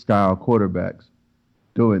certain style quarterbacks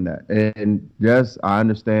doing that? And yes, I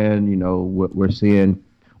understand, what we're seeing.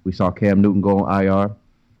 We saw Cam Newton go on IR.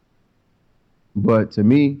 But to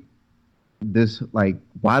me,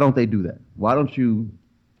 why don't they do that? Why don't you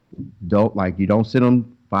don't sit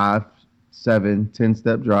them 5, 7,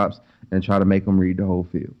 10-step drops and try to make them read the whole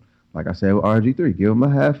field? Like I said with RG3, give them a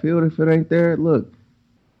half field. If it ain't there, look,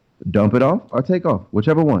 dump it off or take off,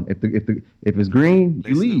 whichever one. If it's green,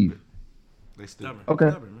 you leave. They stupid. Okay.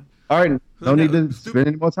 Stubborn, man. All right, no need to spend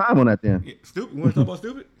any more time on that then. Yeah, stupid. You want to talk about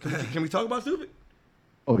stupid? Can we talk about stupid?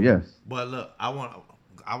 Oh yes. But look, I want.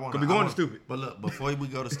 Could be going to stupid. But look, before we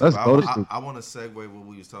go to Let's stupid, go to stupid. I want to segue what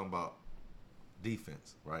we was talking about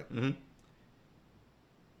defense, right? Mm-hmm.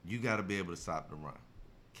 You got to be able to stop the run.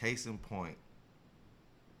 Case in point,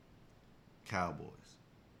 Cowboys.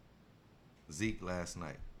 Zeke last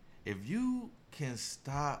night. If you can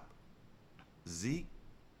stop Zeke,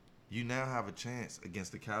 you now have a chance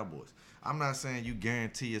against the Cowboys. I'm not saying you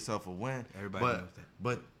guarantee yourself a win. Everybody knows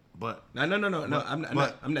that. But No. I'm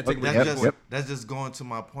not taking that's that just point. that's just going to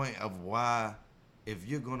my point of why, if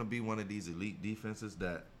you're going to be one of these elite defenses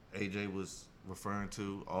that AJ was referring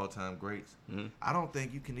to, all-time greats, Mm-hmm. I don't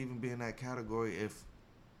think you can even be in that category if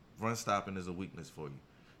run stopping is a weakness for you,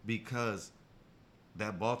 because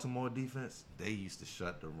that Baltimore defense, they used to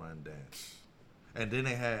shut the run down, and then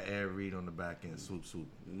they had Air Reed on the back end, swoop.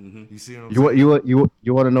 Mm-hmm. You see what I'm saying?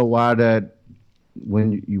 You want to know why that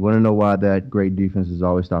you want to know why that great defense has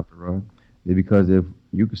always stopped the run? It's because if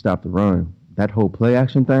you can stop the run, that whole play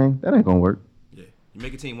action thing, that ain't gonna work. Yeah, you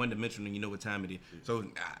make a team one-dimensional and you know what time it is. So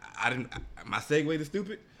I didn't. My segue to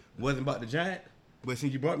stupid wasn't about the Giant. But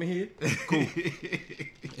since you brought me here, cool.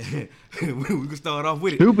 We can start off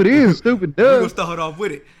with it. Stupid is, stupid We're gonna does. start off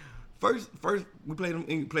with it. First we played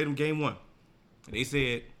them game one. They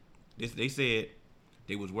said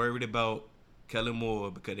they was worried about Kellen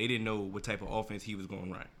Moore because they didn't know what type of offense he was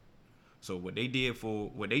gonna run. So what they did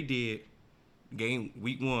game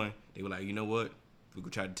week one, they were like, you know what? We're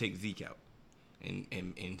gonna try to take Zeke out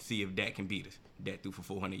and see if Dak can beat us. Dak threw for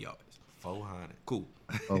 400 yards. 400. Cool.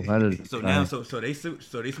 100. So now, so they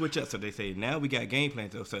switch up. So they say now we got game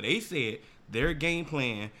plan. So they said their game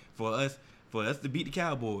plan for us to beat the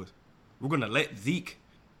Cowboys, we're gonna let Zeke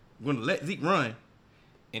run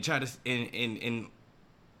and try to and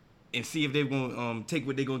see if they're gonna take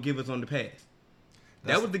what they're gonna give us on the pass.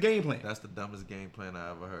 That was the game plan. That's the dumbest game plan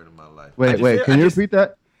I ever heard in my life. Wait, can you repeat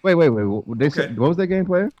that? Wait. They said, what was their game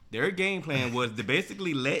plan? Their game plan was to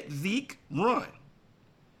basically let Zeke run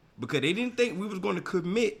because they didn't think we was going to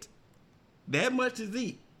commit that much to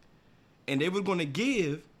Zeke, and they were going to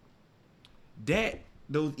give Dak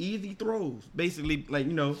those easy throws, basically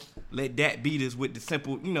let Dak beat us with the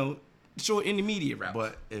simple, short intermediate routes.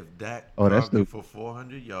 But if Dak that's threw stupid. for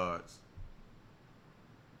 400 yards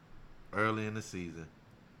early in the season,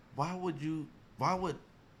 why would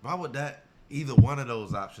that either one of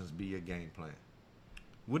those options be your game plan?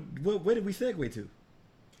 Where did we segue to?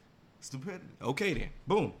 Stupidity. Okay then,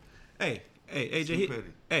 boom. Hey,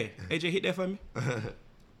 AJ, hit that for me.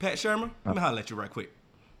 Pat Shermer, let me holler at you right quick.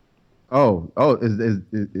 Is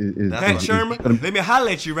Pat Shermer, let me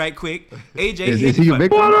holler at you right quick. AJ, is hit he it your for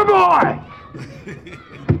big me. Water boy!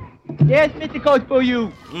 There's Mr. Coach for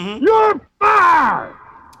you. Mm-hmm. You're fired!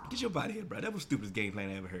 Get your body here, bro. That was the stupidest game plan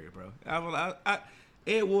I ever heard, bro. I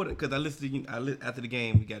Ed Water, because I listened to after the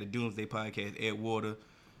game, we got a Doomsday podcast. Ed Water,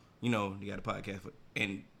 they got a podcast,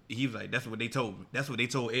 and he was like, "That's what they told me. That's what they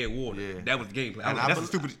told Ed Water. Yeah. That was the game plan." And That's the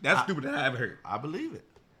stupidest I ever heard. I believe it.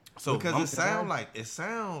 So Because it sound like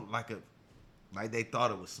they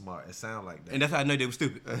thought it was smart. It sound like that. and that's how I know they were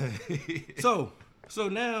stupid. So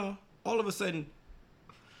now all of a sudden,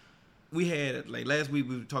 we had last week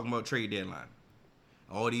we were talking about trade deadline.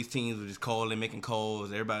 All these teams were just calling, making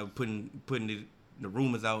calls. Everybody putting the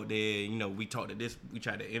rumors out there. We talked to this. We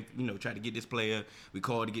tried to try to get this player. We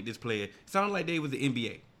called to get this player. It sounded like they was the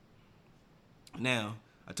NBA. Now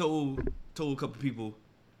I told a couple people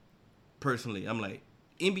personally. I'm like,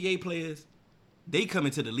 NBA players, they come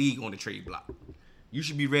into the league on the trade block. You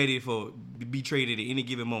should be ready to be traded at any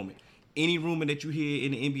given moment. Any rumor that you hear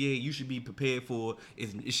in the NBA, you should be prepared for.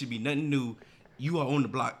 It should be nothing new. You are on the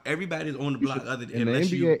block. Everybody's on the block. Other than In the unless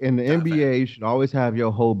NBA, you should always have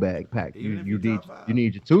your whole bag packed. Even You if you're need top five. you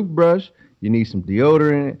need your toothbrush. You need some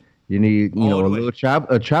deodorant. You need All the a way.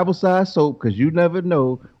 little travel size soap because you never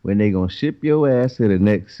know when they gonna ship your ass to the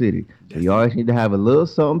next city. So That's you it. always need to have a little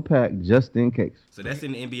something packed just in case. So that's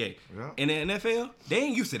in the NBA. Yeah. In the NFL, they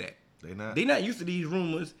ain't used to that. They not. Used to these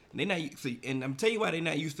rumors. They not used to, and I'm telling you why they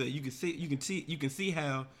not used to. You can see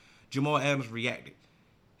how Jamal Adams reacted.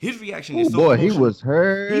 His reaction Oh is so boy, he emotional. was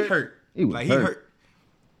hurt. He hurt. He was He hurt. hurt.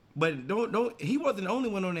 But don't. He wasn't the only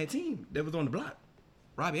one on that team that was on the block.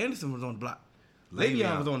 Robbie Anderson was on the block.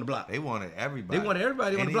 Le'Veon was on the block. They wanted everybody. They wanted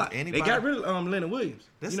everybody on the block. They got rid of Leonard Williams.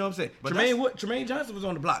 You know what I'm saying? but Tremaine Johnson was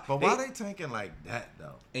on the block. But why they tanking like that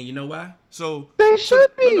though? And you know why? So They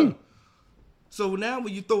should be. no. So now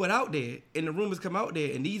when you throw it out there and the rumors come out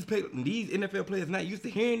there and these NFL players not used to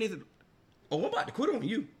hearing this, I'm about to quit on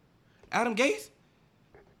you. Adam Gase,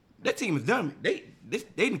 that team is done. They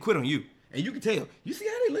didn't quit on you. And you can tell. You see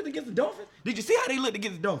how they looked against the Dolphins? Did you see how they looked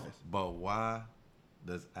against the Dolphins? But why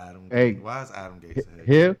does Adam? Hey. Why is Adam Gates ahead?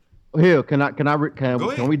 Here, can Go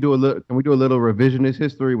ahead. we do a little revisionist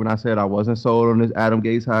history when I said I wasn't sold on this Adam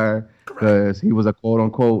Gase hire because he was a quote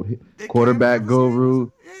unquote They quarterback can't never say guru.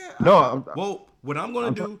 this. Yeah, No, Well, what I'm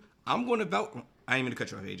going to do, I'm going to vouch. I ain't going to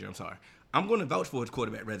cut you off, AJ. I'm sorry. I'm going to vouch for his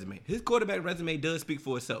quarterback resume. His quarterback resume does speak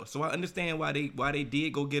for itself. So I understand why they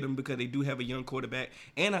did go get him because they do have a young quarterback,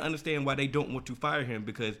 and I understand why they don't want to fire him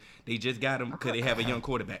because they just got him because they have a young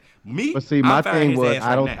quarterback. Me, but see, my I'm firing thing his was ass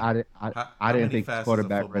I don't right now. I didn't many think facets of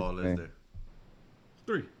quarterback football is resume. there?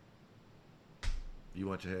 3. You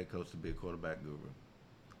want your head coach to be a quarterback guru?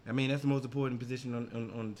 I mean, that's the most important position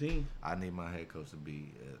on the team. I need my head coach to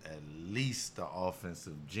be at least the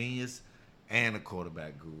offensive genius and a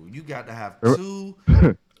quarterback guru. You got to have two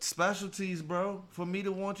specialties, bro, for me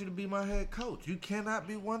to want you to be my head coach. You cannot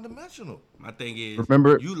be one-dimensional. My thing is,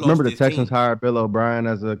 Remember you lost the this Texans team. hired Bill O'Brien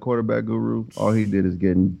as a quarterback guru? All he did is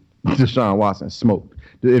getting Deshaun Watson smoked.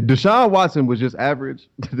 If Deshaun Watson was just average,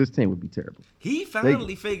 this team would be terrible. He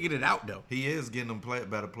finally figured it out, though. He is getting them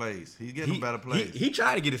better plays. He's getting them better plays. He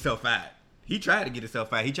tried to get himself fired. He tried to get himself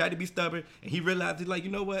fired. He tried to be stubborn, and he realized he's like, you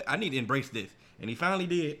know what? I need to embrace this, and he finally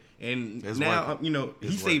did. And It's now, working. you know, he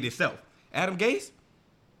It's saved working. himself. Adam Gase,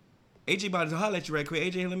 AJ about to holler at you right quick.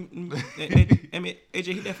 AJ,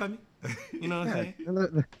 AJ, hit that for me. You know what I'm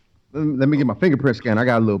saying? Let me get my fingerprint scan. I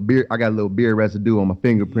got a little beer residue on my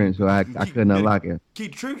fingerprint, so I couldn't unlock it.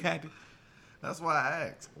 Keep Trick happy. That's why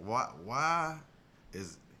I asked. Why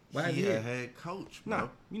is Why he is he a here? head coach, bro? No,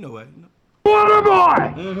 you know what? You know. Water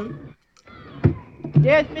boy! Mm-hmm.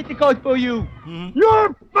 Yes, Mr. Coach for you. Mm-hmm.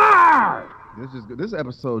 You're fired! This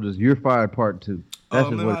episode is You're Fired Part 2. That's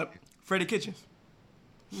just remember what. Freddie Kitchens.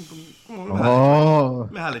 Come on, Oh.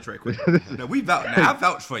 let me holler at you right quick. No, we vouch. Now I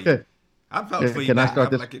vouch for you. I vouch for you. Can I now. start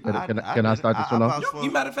I'm this? like it- Can I start this one off? vouch for You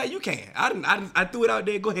him. matter of fact, you can. I threw it out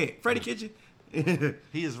there. Go ahead, Freddie Kitchen.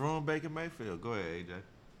 He is ruined Baker Mayfield. Go ahead, AJ.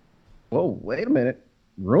 Whoa, wait a minute.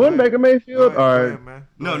 Ruin Go ahead. Baker Mayfield? Go Or ahead, man.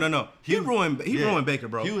 Go No, ahead. no, no. He ruined Baker,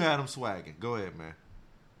 bro. You had him swagging. Go ahead, man.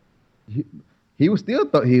 he was still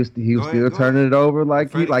he was Go still ahead. turning it over like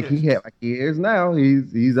Freddie he is now.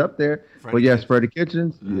 He's up there. Freddie But yes, Kitchens. Freddie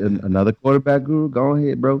Kitchens, another quarterback guru. Go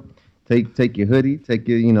ahead, bro. Take your hoodie, take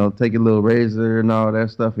your little razor and all that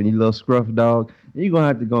stuff, and your little scruff dog. And you're gonna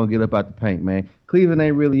have to go and get up out the paint, man. Cleveland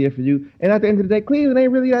ain't really it for you. And at the end of the day, Cleveland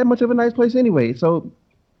ain't really that much of a nice place anyway. So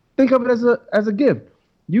think of it as a gift.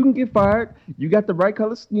 You can get fired. You got the right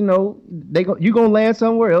colors. You know, you gonna land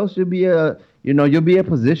somewhere else. You'll be a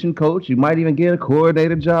position coach. You might even get a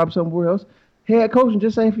coordinator job somewhere else. Head coaching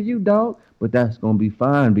just ain't for you, dog. But that's gonna be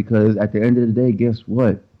fine because at the end of the day, guess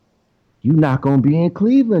what? You're not gonna be in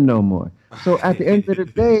Cleveland no more. So at the end of the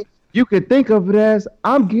day, you could think of it as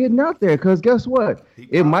I'm getting out there. Cause guess what? He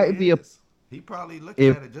It might probably be a is. He probably looking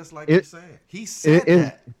if- at it just like it- you said. He said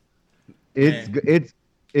it- that.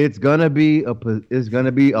 it's gonna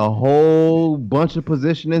be a whole bunch of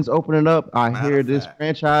positionings opening up. I Matter hear of this fact.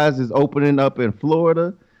 franchise is opening up in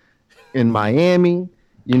Florida, in Miami.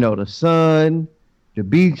 You know, the sun, the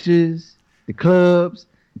beaches, the clubs.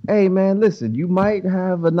 Hey man, listen, you might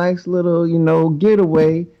have a nice little,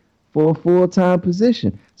 getaway for a full-time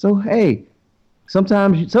position. So hey,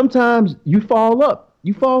 sometimes you fall up,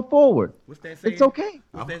 you fall forward. What's that saying? It's okay.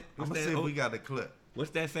 I'm gonna see if we got the clip.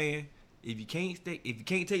 What's that saying? If you can't take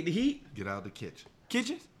the heat, Get out the kitchen.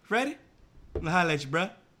 Kitchens, Freddie, I'm gonna holler at you, bro.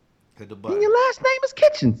 Hit the And button. your last name is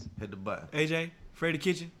Kitchens. Hit the button. AJ, Freddie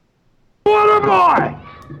Kitchen. Water boy!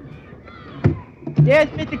 Yes,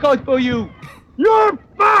 Mr. Coach for you. You're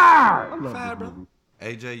fired! I'm fired, bro.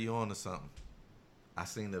 AJ, you on to something. I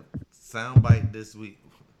seen the soundbite this week.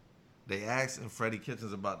 They asked Freddie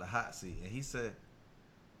Kitchens about the hot seat, and he said,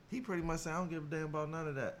 he pretty much said, I don't give a damn about none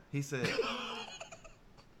of that. He said,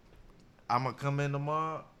 I'm going to come in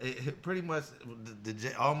tomorrow. It pretty much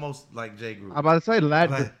almost like Jay Group. I'm about to say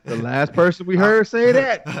the last person we heard say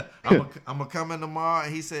that. I'm gonna come in tomorrow,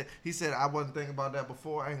 and he said I wasn't thinking about that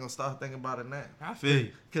before. I ain't gonna start thinking about it now. I feel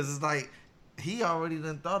you. Cause it's like he already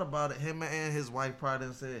done thought about it. Him and his wife probably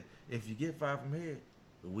done said, if you get fired from here,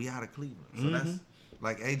 we out of Cleveland. So that's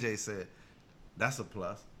like AJ said, that's a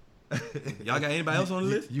plus. Y'all got anybody else on the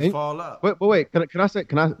list? You fall up. But wait, can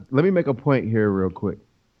I let me make a point here real quick.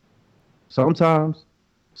 Sometimes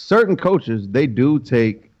certain coaches, they do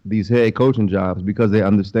take these head coaching jobs because they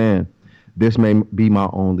understand this may be my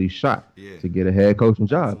only shot to get a head coaching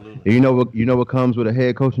job. Absolutely. And you know what comes with a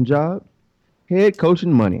head coaching job? Head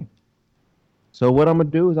coaching money. So what I'm gonna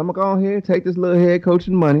do is I'm gonna go ahead, take this little head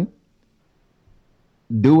coaching money,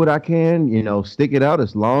 do what I can, stick it out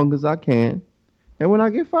as long as I can, and when I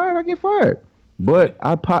get fired, I get fired. But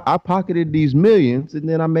I pocketed these millions, and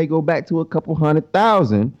then I may go back to a couple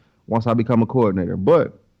 $100,000 once I become a coordinator.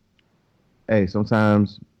 But hey,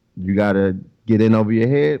 sometimes you gotta get in over your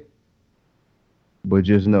head. But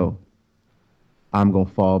just know, I'm gonna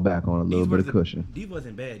fall back on a little bit of cushion. These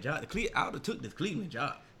wasn't bad job. I would have took this Cleveland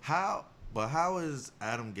job. How is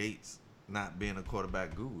Adam Gates not being a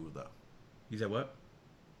quarterback guru though? You said what?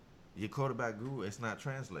 Your quarterback guru, it's not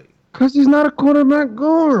translating. Cause he's not a quarterback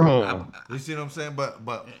guru. You see what I'm saying? But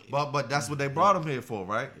that's what they brought him here for,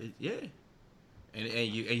 right? Yeah. And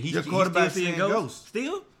he's Your quarterback still seeing seeing ghosts.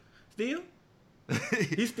 Still.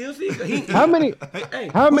 He's still seeing. How many? Hey,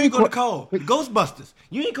 How who many you gonna qu- call? The Ghostbusters.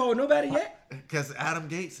 You ain't called nobody yet. Because Adam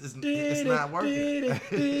Gates it's not working.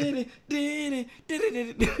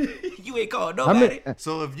 You ain't called How nobody. many?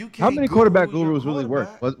 So if you can't, How many guru quarterback your gurus really work?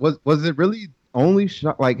 quarterback- Was it really only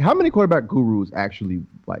like how many quarterback gurus actually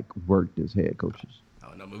like worked as head coaches? I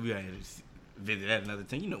don't know, but we gotta visit that another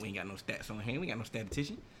time. You know we ain't got no stats on hand. We got no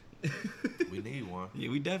statistician. We need one. Yeah,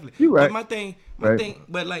 we definitely. You right. But my thing,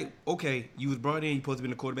 but like, okay, you was brought in, you supposed to be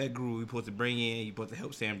the quarterback guru, you supposed to bring in, you supposed to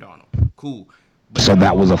help Sam Darnold. Cool. So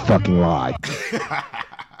that was a fucking lie.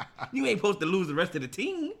 You ain't supposed to lose the rest of the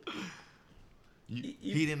team.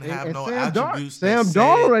 He didn't have And no Sam attributes. Sam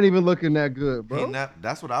Darnold ain't even looking that good, bro.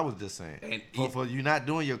 That's what I was just saying. And For you not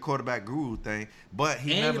doing your quarterback guru thing, but And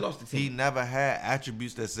he lost the team. he never had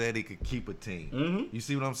attributes that said he could keep a team. Mm-hmm. You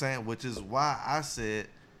see what I'm saying? Which is why I said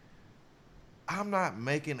I'm not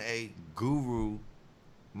making a guru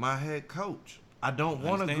my head coach. I don't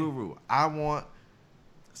want a Understand. guru. I want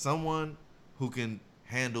someone who can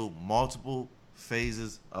handle multiple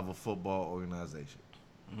phases of a football organization.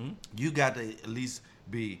 Mm-hmm. You got to at least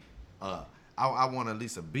be I want at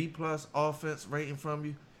least a B plus offense rating from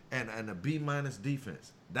you and a B minus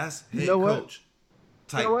defense. That's head know what? coach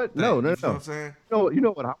type You know what? thing. No. You feel what I'm saying? You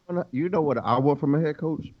know what I want. You know what I want from a head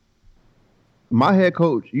coach. My head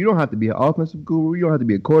coach. You don't have to be an offensive guru. You don't have to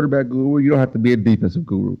be a quarterback guru. You don't have to be a defensive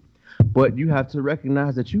guru. But you have to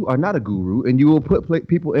recognize that you are not a guru, and you will put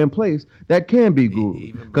people in place that can be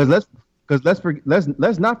gurus. Because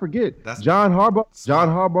let's not forget That's John Harbaugh. John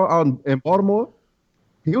Harbaugh out in Baltimore,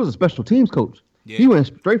 he was a special teams coach. Yeah. He went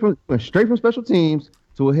straight from special teams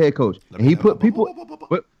to a head coach, and he put people.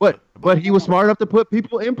 But he was smart enough to put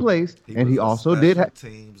people in place, and he also did.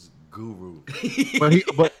 Teams guru.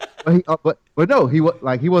 But no, he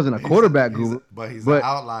wasn't a quarterback guru. He's an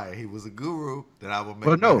outlier. He was a guru that I would make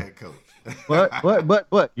But no. my head coach.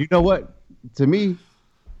 but you know what? To me,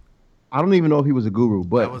 I don't even know if he was a guru,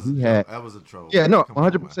 but that was a troll. Yeah, no, Come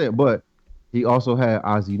on, 100%. But he also had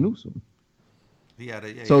Ozzie Newsome. He had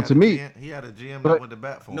a So to me- he had a GM but- that went to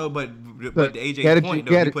bat for him. No, but But the he had AJ a- point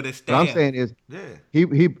he had though, he a- put his What I'm staff. saying is, Yeah.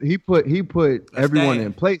 he put everyone staff.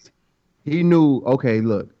 in place. He knew, okay,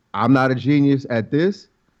 look, I'm not a genius at this.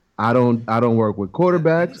 I don't work with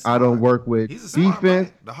quarterbacks. He's I don't smart. work with He's a smart defense.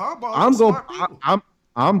 man. The Harbaugh I'm going smart people.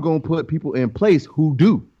 I'm going to put people in place who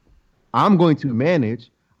do. I'm going to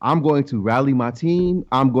manage. I'm going to rally my team.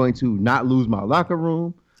 I'm going to not lose my locker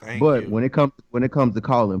room. Thank But you. when it comes to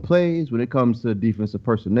calling plays, when it comes to defensive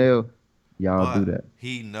personnel, y'all do that.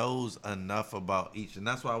 He knows enough about each, and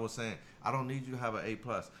that's why I was saying I don't need you to have an A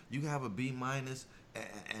plus. You can have a B minus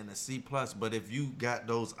and a C plus, but if you got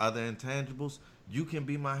those other intangibles, you can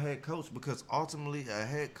be my head coach because ultimately a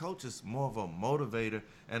head coach is more of a motivator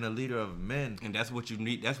and a leader of men. And that's what you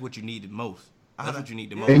need. That's what you need the most. That's what you need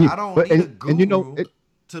the Yeah, most. And you- I don't but- need a and guru you know,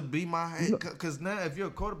 to be my head because now if you're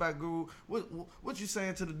a quarterback guru, what you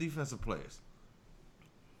saying to the defensive players?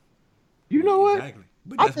 You know what? Exactly.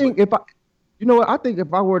 But I that's think I think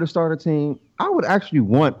if I were to start a team, I would actually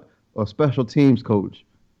want a special teams coach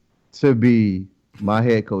to be my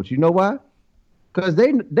head coach. You know why? Because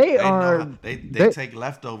they take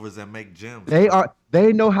leftovers and make gems.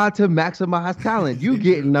 they know how to maximize talent. You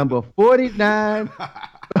get number 49,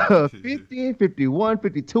 50, 51,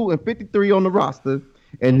 52, and 53 on the roster,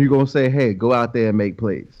 and you're gonna say, "Hey, go out there and make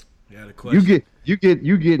plays." Yeah, the question.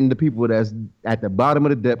 You getting the people that's at the bottom of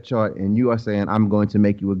the depth chart, and you are saying, "I'm going to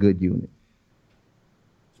make you a good unit."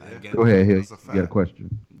 Go ahead, here. That's a You got a fact.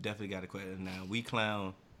 question? Definitely got a question. Now we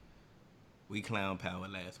clown Power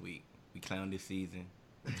last week. We clowned this season.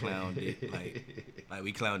 We clowned it like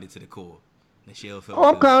we clowned it to the core. Michelle felt Oh,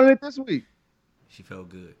 I'm good. clowning it this week. She felt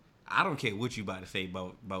good. I don't care what you about to say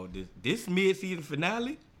about this. This mid-season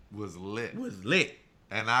finale Was lit, was lit.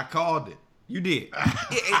 and I called it. You did.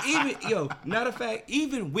 Matter of fact,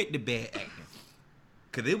 even with the bad acting,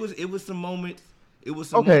 because it was some moments. It was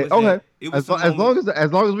some Okay, moments okay. that- it was some moments-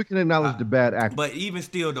 As long as we can acknowledge the bad acting. But even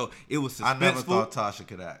still, though, it was suspenseful. I never thought Tasha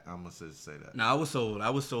could act. I'm gonna say that. No, I was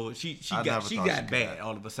sold. She I never got thought she got could bad act.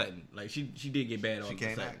 all of a sudden. Like she did get bad all She of a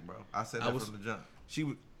can't sudden. act, bro. I said I that was- from the jump. She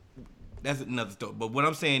was. That's another story. But what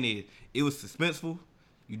I'm saying is, it was suspenseful.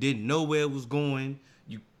 You didn't know where it was going.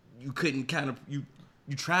 You couldn't kind of you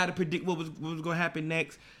tried to predict what was going to happen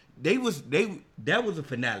next. That was a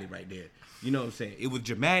finale right there. You know what I'm saying? It was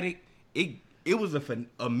dramatic. It was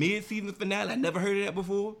a mid-season finale. I never heard of that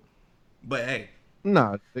before. But hey,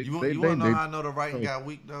 Nah, You want to know how I know the writing got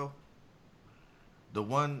weak though? The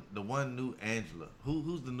one new Angela.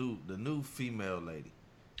 Who's the new female lady?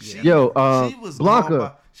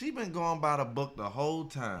 Blanca. She been going by the book the whole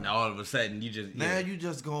time. now all of a sudden you just Now yeah. you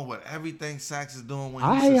just going with everything Sachs is doing when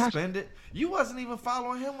I- he suspended. You wasn't even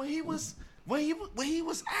following him when he was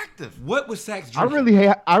active. What was Sachs I drinking?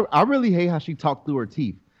 really hate how she talked through her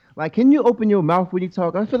teeth. Like, can you open your mouth when you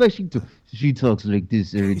talk? I feel like she talks like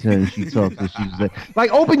this every time she talks. And she's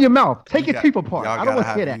like, open your mouth, take your teeth apart. Y'all I don't gotta want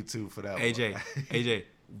to hear have that. YouTube for that. AJ, one. AJ,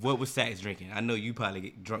 what was Sachs drinking? I know you probably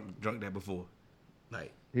get drunk that before.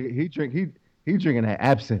 Like, He drinking that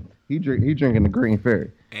absinthe. He drinking the Green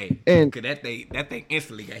Fairy. hey, And- cause that thing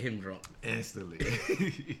instantly got him drunk.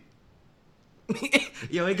 Instantly.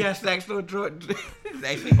 Yo, he got Zach so drunk.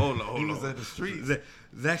 Zach said, hold on. He was in the streets.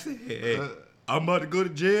 Zach said, hey, I'm about to go to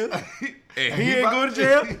jail. And he he ain't about- going to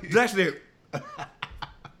jail. Zach said,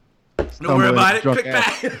 don't Stumble worry about in it. drunk Click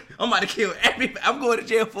ass. back. I'm about to kill everybody. I'm going to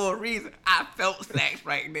jail for a reason. I felt Zach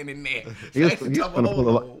right then and there. He was Zach finna said, pull a hold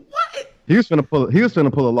lot. on, what? He was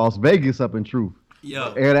finna pull a Las Vegas up in truth.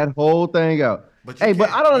 Yo. Air that whole thing out. But you Hey, but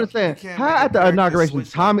can't- I don't you understand can't how make a at the character inauguration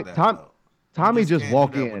switch Tommy like that, though. Tommy You just can't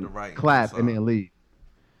walk do that with in, the right clap, and side. then leave.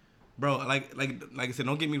 Bro, like I said,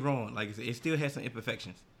 don't get me wrong. Like I said, it still has some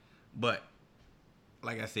imperfections. But,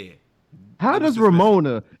 like I said, How It was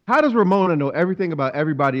does Ramona know everything about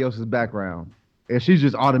everybody else's background, and she's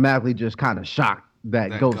just automatically just kind of shocked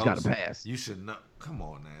that Ghost got a pass? You should know. Come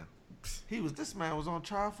on now. This man was on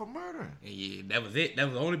trial for murder. yeah, that was it. That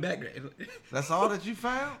was the only background. That's all that you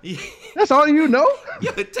found? Yeah. That's all you know.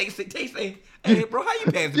 Yo, Tate say, hey, bro, how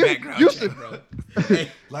you pass the You- background you check, should- bro? Hey,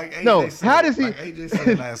 Like AJ No, said, how does he- Like AJ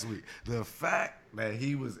said last week, the fact that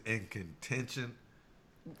he was in contention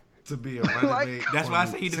to be a running mate That's for why I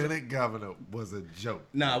say he lieutenant governor was a joke.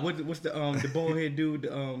 nah, what's the bonehead dude,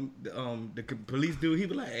 the police dude? He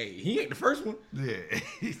was like, hey, he ain't the first one, Yeah.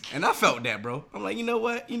 and I felt that, bro. I'm like, you know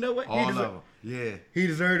what? All of them. Yeah. He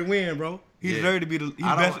deserved to win, bro. He Yeah. deserved to be the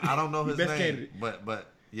I don't know his best name, candidate.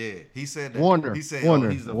 but yeah, he said that. Warner. He said Warner.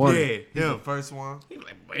 he's the Warner. Yeah, he's him. the first one. He was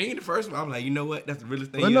like, but he ain't the first one. I'm like, you know what? That's the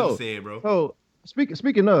realest thing Well, you no. ever said, bro. So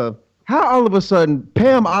speaking of, how all of a sudden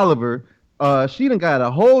Pam Oliver, she done got a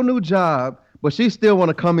whole new job, but she still want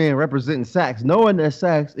to come in representing Sachs, knowing that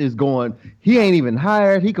Sachs is going, he ain't even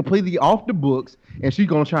hired, he completely off the books, and she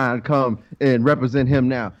gonna try and come and represent him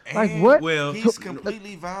now. Like And what? Well, he's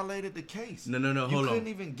completely violated the case. No, hold You on. couldn't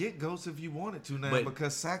even get Ghost if you wanted to now But-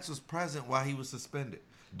 because Sachs was present while he was suspended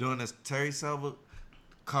during this Terry Silver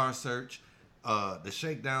car search, the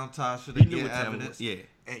shakedown Tasha to He knew get what time it evidence. was, yeah.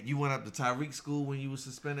 And you went up to Tyreek school when you was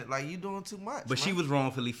suspended. Like you doing too much. But she man. was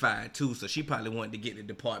wrongfully fired too, so she probably wanted to get the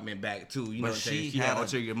department back too. You know But what I'm saying? she She had had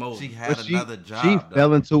ulterior motives. She had But another job. She though.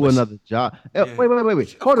 fell into another job. Yeah. Wait. Of Hold on.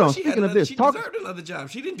 course she had Speaking of another- this, she talk. deserved another job.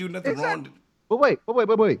 She didn't do nothing Exactly. wrong. But wait.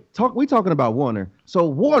 We talking about Warner. So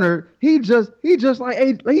Warner, he just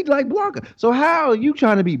like Blanca. So how are you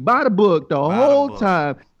trying to be by the book the By the whole book.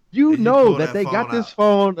 time? You And you know pull that that they got phone this out.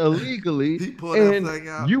 phone illegally, He pulled that and thing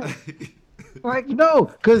out. you like no,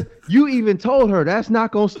 because you even told her that's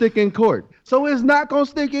not gonna stick in court. So it's not gonna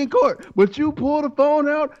stick in court. But you pull the phone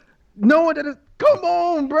out, knowing that it's come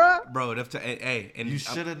on, bruh. Bro, that's hey, and You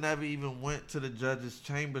should have never even went to the judge's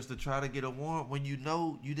chambers to try to get a warrant when you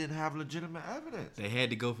know you didn't have legitimate evidence. they had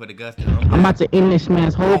to go for the gusto. I'm about to end this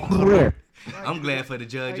man's whole career. I'm glad for the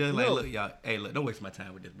judge. Judge like, no. look, y'all. Hey, look, don't waste my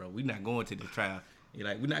time with this, bro. We not going to the trial. You're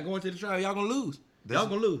like, we're not going to the trial. Y'all gonna lose. Y'all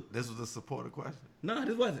gonna lose. This was a supporter question. No,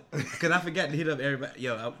 this wasn't. Cause I forgot to hit up everybody.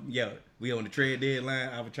 Yo, we on the trade deadline.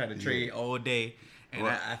 I was trying to trade all day, and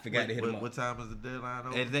What- I forgot to hit them up. What time is the deadline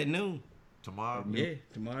over? It's at noon. Tomorrow? Yeah,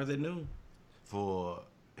 tomorrow's at noon. For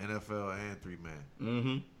NFL and 3-man.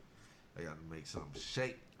 Mm-hmm. They got to make something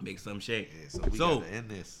shake. Make some shake. Yeah, so we got to end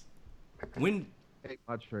this. when Take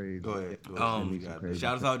my trade. Go ahead. Um, You got this.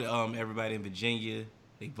 shout out to everybody in Virginia.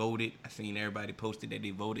 They voted. I seen everybody posted that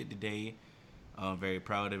they voted today. Very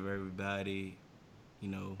proud of everybody. You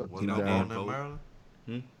know, Wasn't get no out there and voting in vote. Maryland?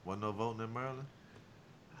 Hmm? Wasn't no voting in Maryland?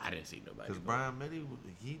 I didn't see nobody. Because vote. Brian Mitty,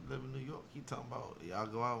 he live in New York. He talking about y'all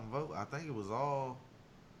go out and vote. I think it was all.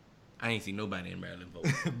 I ain't see nobody in Maryland vote.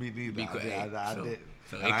 Me neither. Because, I so, didn't.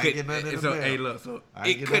 So And it I could. ain't get nothing in the So mail. hey, look. So I ain't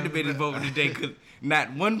it get couldn't have nothing been in the mail. voting today because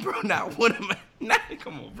not one of my.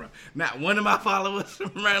 Come on, bro. Not one of my followers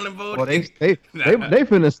from Maryland voted. Well, they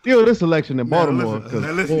finna steal this election in Now Baltimore. listen,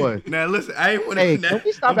 Cause boy, now listen. I ain't want hey, to. can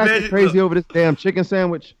we stop acting crazy over this damn chicken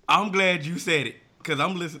sandwich? I'm glad you said it, cause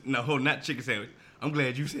I'm listening. No, hold, not chicken sandwich. I'm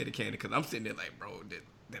glad you said it, Candy, cause I'm sitting there like, bro,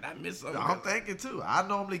 did I miss something? I'm thinking too. I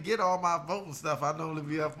normally get all my voting stuff. I normally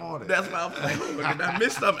be up on it. That's why I'm like, oh, did I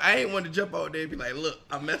miss something? I ain't want to jump out there and be like, look,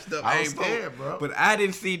 I messed up. I I was ain't vote. scared, bro. But I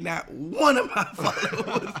didn't see not one of my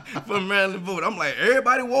followers from Maryland vote. I'm like,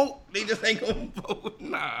 everybody woke. They just ain't gonna vote.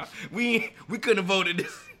 Nah, we couldn't have voted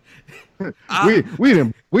this. We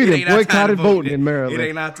didn't It ain't our time to boycotted vote voting yet. in Maryland. It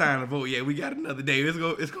ain't our time to vote yet. We got another day. It's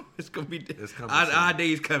gonna be. It's coming Our soon.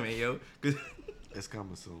 day's coming, yo. 'Cause It's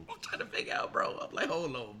coming soon. I'm trying to figure out, bro. I'm like,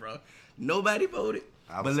 hold on, bro. Nobody voted.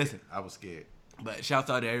 I But was listen, scared. I was scared. but shouts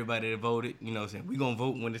out to everybody that voted. You know what I'm saying? We gonna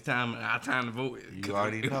vote when it's time, our time to vote. You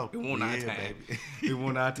already know. It won't We our here, time. baby. It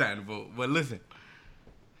won't our time to vote. But listen,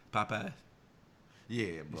 Popeyes,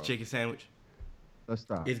 Yeah, bro. chicken sandwich. Let's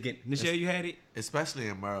stop. It's getting. Nichelle, you had it? Especially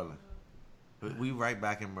in Maryland. We right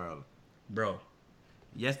back in Maryland. Bro,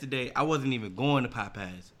 yesterday I wasn't even going to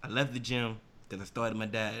Popeyes. I left the gym Because I started my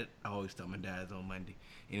diet. I always start my diets on Monday.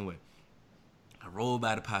 Anyway, I rolled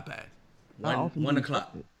by the Popeyes. One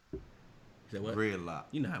o'clock. You said what? Gridlock.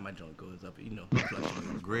 You know how my joint goes up. You know.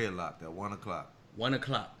 Gridlock at 1 o'clock. 1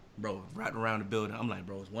 o'clock, bro. Right around the building. I'm like,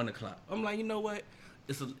 bro, it's 1 o'clock. I'm like, you know what?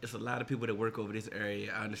 It's a lot of people that work over this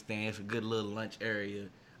area. I understand it's a good little lunch area.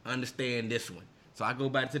 I understand this one. So I go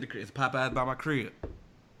back to the crib. It's Popeyes by my crib.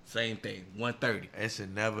 Same thing. 1:30. It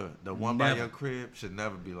should never. The one by your crib should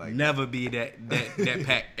never be like. Never be that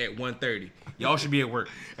pack at 1:30. Y'all should be at work.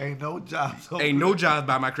 Ain't no jobs. Ain't no jobs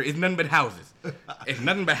by my crib. It's nothing but houses. It's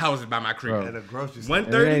nothing but houses by my crib. At a grocery store.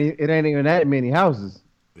 1:30. It ain't even that many houses.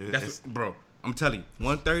 Bro. I'm telling you,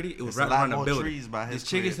 1:30. It was right a lot around the more building. trees by his This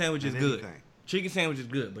chicken crib sandwich is than good. anything. Chicken sandwich is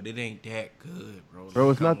good, but it ain't that good, bro. Bro,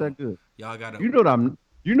 it's Come not that on. good. Y'all gotta.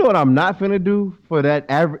 You know what I'm not finna do for that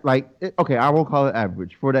average. Like, okay, I won't call it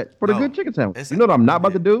average for the No, good chicken sandwich. it's- You know what I'm not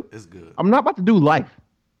about to do? It's good. I'm not about to do life.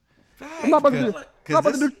 Facts, I'm not about to cause do. like- I'm not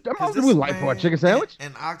about to do. I'm not about to do life for a chicken sandwich.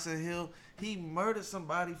 In Oxon Hill, he murdered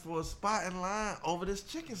somebody for a spot in line over this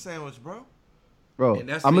chicken sandwich, bro. Bro, And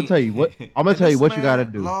that's I'm gonna me. tell you what. I'm gonna And tell you this what you man gotta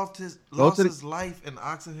do. Lost his to the- life in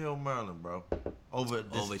Oxon Hill, Maryland, bro. Over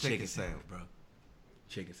this over chicken sandwich. bro.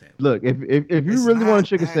 Chicken sandwich. Look, if you It's really want a not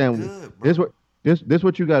chicken that sandwich, good, bro. this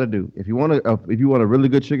what you got to do. If you want a really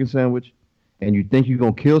good chicken sandwich, and you think you're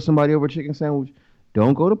gonna kill somebody over a chicken sandwich,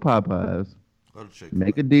 don't go to Popeyes. Go to chicken.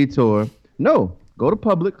 Make a detour. No, go to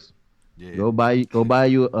Publix. Yeah. Go buy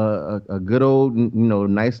you a good old,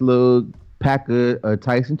 nice little pack of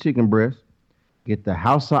Tyson chicken breast. Get the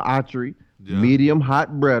House of Archery Yeah. medium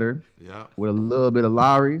hot breader Yeah. with a little bit of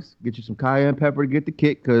Lawry's. Get you some cayenne pepper to get the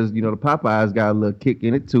kick, because the Popeyes got a little kick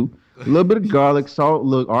in it too. A little bit of garlic salt,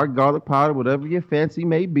 or garlic powder, whatever your fancy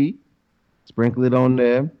may be. Sprinkle it on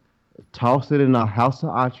there. Toss it in a House of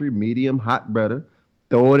Archery medium hot breader.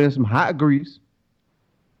 Throw it in some hot grease.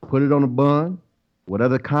 Put it on a bun. What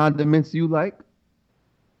other condiments you like,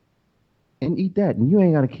 and eat that. And you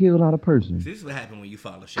ain't got to kill a lot of person. This is what happened when you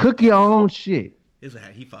follow Chef. Cook your own shit. This is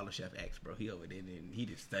what he follow Chef X, bro. He over there and he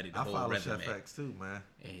just studied the I whole follow resume. Chef X too, man.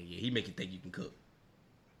 And yeah, he make you think you can cook.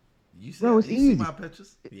 You see, Bro, it's you easy. see my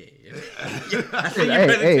pictures? Yeah. I seen your Hey,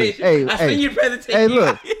 presentation. hey, I seen your presentation. Hey,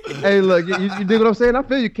 look. Hey, look. You dig what I'm saying? I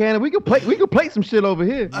feel you, Cannon. We can play some shit over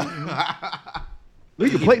here. We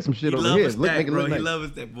can play some shit He over love here. us Make that, it bro. look He nice. love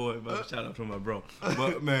us that boy, bro. Shout out to my bro.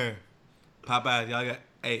 But man, Popeyes, y'all got.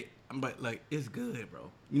 Hey, but like it's good, bro.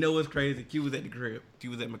 You know what's crazy? Q was at the crib.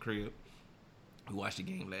 Q was at my crib. We watched the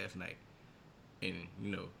game last night, and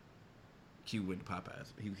Q went to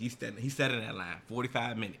Popeyes. He sat in that line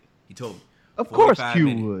 45 minutes. He told me. Of course, 45 Q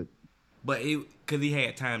minutes. would. But because he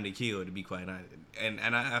had time to kill, to be quite honest, and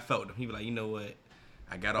I felt him. He was like, you know what?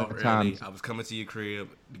 I got off early. I was coming to your crib.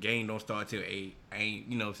 The game don't start till 8. I ain't,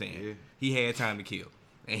 you know what I'm saying? Yeah. He had time to kill,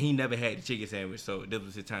 and he never had the chicken sandwich, so this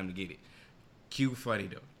was his time to get it. Q funny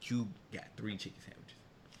though. Q got 3 chicken sandwiches,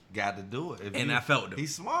 Got to do it. and I felt him.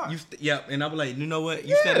 He's smart. Yep. And I was like, you know what?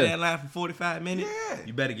 You sat in that line for 45 minutes. Yeah.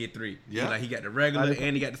 You better get 3. Yeah. He got the regular Buy this-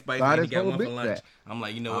 and he got the spicy buy and he this got whole one for Big lunch. Mac. I'm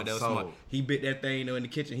like, you know what? I'm That was sold. smart. He bit that thing in the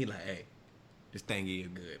kitchen. He like, hey, this thing is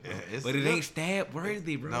good, bro. Yeah, it's but it good. ain't stab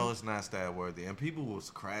worthy, bro. No, it's not stab worthy. And people was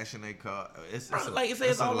crashing their car. It's Like it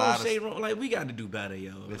says it's a all lot on of Shade Room. Like we got to do better,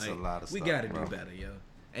 yo. It's Like, a lot of we stuff, got to bro. do better, yo.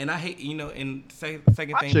 And I hate, and second My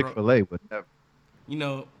thing, bro. Chick-fil-A would never.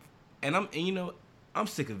 I'm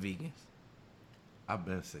sick of vegans. I've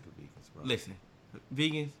been sick of vegans, bro. Listen,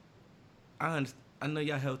 vegans, I know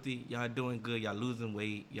y'all healthy, y'all doing good, y'all losing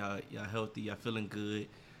weight, y'all healthy, y'all feeling good.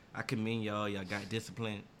 I commend y'all got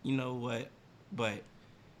discipline. You know what? But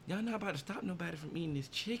y'all not about to stop nobody from eating this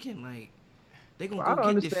chicken. Like they gonna Well, I go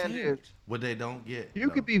don't get this understand sandwich. What they don't get. You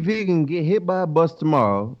though. could be vegan, get hit by a bus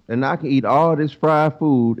tomorrow, and I can eat all this fried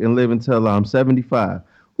food and live until I'm 75.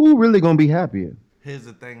 Who really gonna be happier? Here's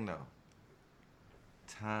the thing, though.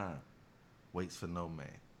 Time waits for no man.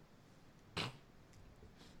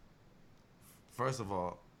 First of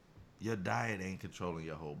all, your diet ain't controlling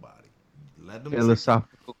your whole body. Let them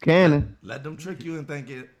Philosophical canon. let them trick you and think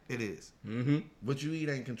it is. Mm-hmm. What you eat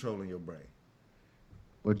ain't controlling your brain.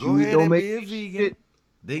 What Go you eat ahead don't and make be a you vegan, shit.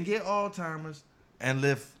 then get Alzheimer's and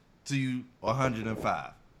live to you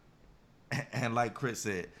 105. And like Chris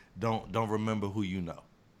said, don't remember who you know.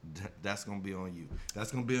 That's gonna be on you.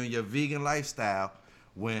 That's gonna be on your vegan lifestyle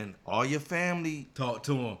when all your family Talk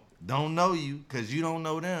to him. don't know you because you don't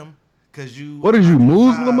know them because you. What is you,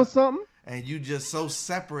 105, Muslim or something? And you just so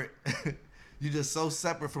separate. You just so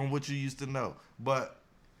separate from what you used to know. But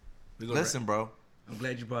We gonna listen, bro. I'm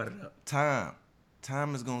glad you brought it up.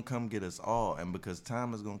 Time is gonna come get us all, and because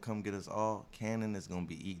time is gonna come get us all, Cannon is gonna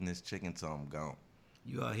be eating this chicken till I'm gone.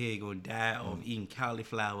 You out here gonna die of eating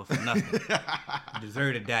cauliflower for nothing. You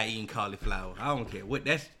deserve to die eating cauliflower. I don't care what.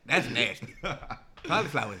 That's nasty.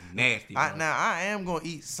 Cauliflower is nasty, bro. Now I am gonna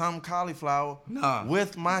eat some cauliflower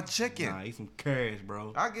with my chicken. Nah, eat some carrots,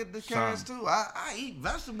 bro. I get the carrots too. I eat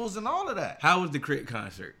vegetables and all of that. How was the Crit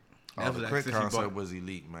concert? The Crit concert was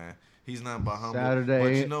elite, man. He's nothing but humble. Saturday,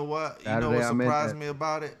 but you know what? You know what surprised me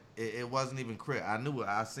about it? It wasn't even Crit. I knew it.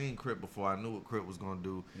 I seen Crit before. I knew what Crit was gonna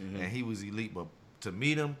do, and he was elite. But to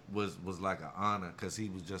meet him was like an honor because he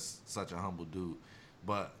was just such a humble dude.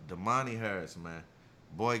 But Damani Harris, man,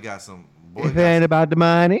 boy got some. If it ain't about the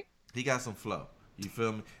money, he got some flow. You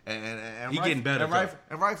feel me? And he getting better,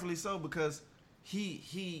 and rightfully so because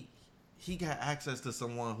he got access to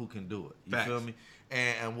someone who can do it. You Facts. Feel me?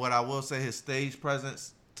 And what I will say, his stage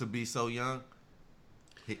presence to be so young.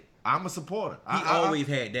 I'm a supporter. He always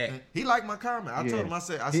had that. He liked my comment. I told him, I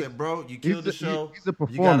said, bro, you killed the show. He's a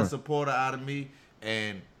performer. You got a supporter out of me,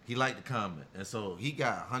 and he liked the comment. And so he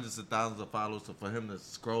got hundreds of thousands of followers. So for him to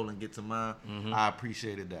scroll and get to mine, I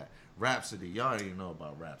appreciated that. Rhapsody, y'all didn't know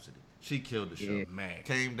about Rhapsody. She killed the show. Yeah, man.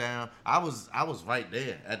 Came down. I was right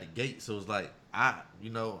there at the gate. So it was like I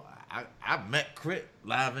met Crit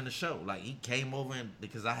live in the show. Like he came over and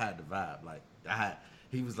because I had the vibe. Like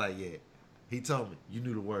he was like, yeah. He told me, you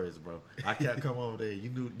knew the words, bro. I can't come over there. You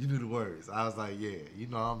knew the words. I was like, yeah, you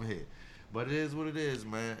know I'm here. But it is what it is,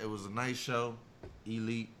 man. It was a nice show,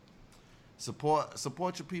 elite.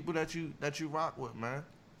 Support your people that you rock with, man.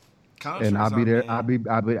 And I'll be there. I'll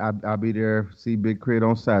be there. See Big Crit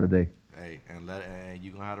on Saturday. Hey, and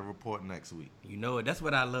you gonna have to report next week. You know it. That's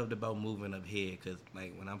what I loved about moving up here, cause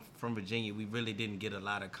like when I'm from Virginia, we really didn't get a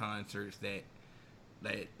lot of concerts that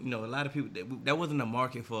a lot of people that wasn't a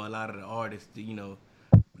market for a lot of the artists.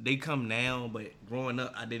 They come now, but growing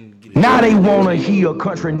up, I didn't get it. Now they wanna hear a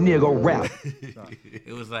country nigga rap.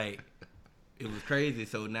 It was crazy.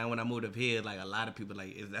 So now when I moved up here, like a lot of people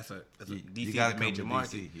that's a DC is a major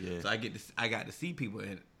market. DC, yeah. So I got to see people,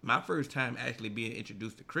 and my first time actually being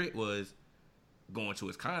introduced to Crit was going to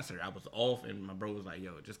his concert. I was off, and my bro was like,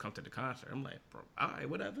 "Yo, just come to the concert." I'm like, "Bro, all right,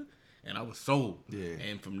 whatever," and I was sold. Yeah.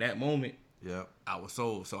 And from that moment. Yeah, I was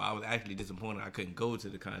sold. So I was actually disappointed I couldn't go to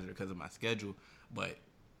the concert because of my schedule. But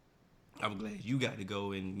I'm glad you got to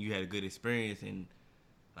go and you had a good experience. And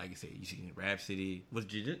like you said, you seen Rhapsody. Was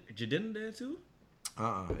Jadena there too?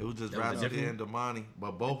 It was just Rhapsody and Damani.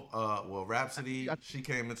 But both, Rhapsody, she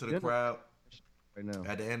came into the crowd right now.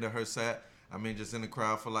 At the end of her set. I mean, just in the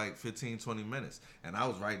crowd for like 15, 20 minutes. And I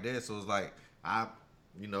was right there. So it was like, I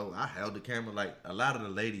held the camera like a lot of the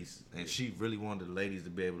ladies, and she really wanted the ladies to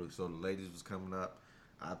be able to. So the ladies was coming up.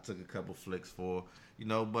 I took a couple flicks for,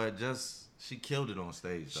 but just she killed it on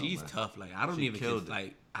stage. She's tough. Like I don't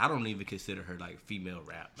even consider her like female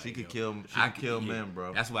rap. Like, she could kill men,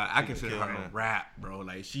 bro. That's why I consider her a rap, bro.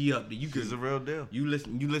 Like she up there. She's a real deal. You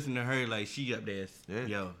listen to her like she up there. Yeah.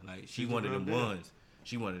 Yo, like she one of them ones.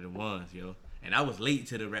 She one of them ones, yo. And I was late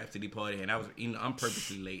to the Rhapsody party, and I'm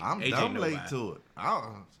purposely late. I'm late to it.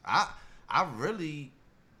 I really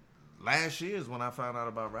last year is when I found out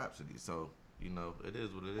about Rhapsody. So it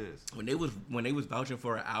is what it is. When they was vouching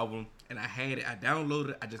for an album, and I had it, I downloaded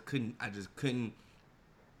it. I just couldn't.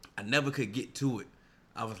 I never could get to it.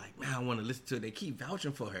 I was like, man, I want to listen to it. They keep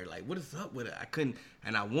vouching for her. Like, what is up with it? I couldn't,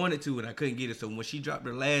 and I wanted to, and I couldn't get it. So when she dropped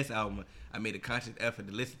her last album, I made a conscious effort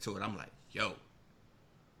to listen to it. I'm like, yo,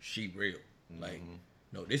 she real. Like,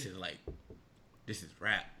 no, this is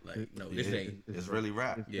rap. Like, no, this ain't. It's really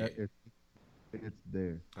rap. It's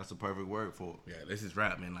there. That's a perfect word for it. Yeah, this is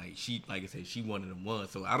rap, man. Like like I said, she one of them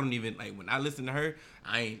ones. So I don't even when I listen to her,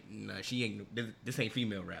 she ain't. This ain't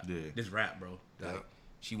female rap. Yeah. This rap, bro. Like,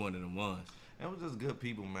 she one of them ones. It was just good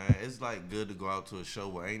people, man. It's like good to go out to a show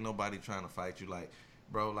where ain't nobody trying to fight you. Like,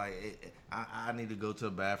 bro, like I need to go to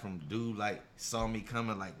the bathroom. Dude, like saw me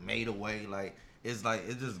coming, like made a way, like. It's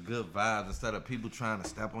just good vibes instead of people trying to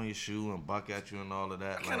step on your shoe and buck at you and all of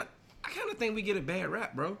that. I kind of think we get a bad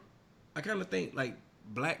rap, bro. I kind of think like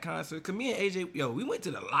black concert. Cause me and AJ, we went to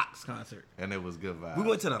the Lox concert and it was good vibes. We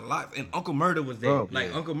went to the Lox and Uncle Murder was there.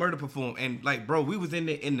 Uncle Murder performed and like, bro, we was in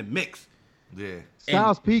there in the mix. Yeah.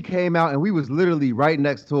 Styles P came out and we was literally right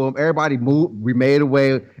next to him. Everybody moved. We made a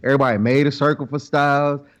way. Everybody made a circle for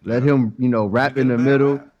Styles. Let him, rap in the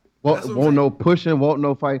middle. Won't no pushing. Won't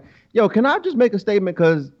no fight. Yo, can I just make a statement?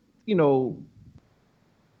 Because,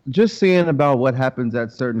 just seeing about what happens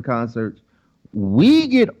at certain concerts, we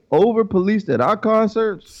get over-policed at our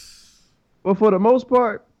concerts. But for the most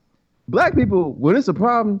part, black people, when it's a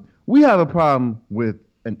problem, we have a problem with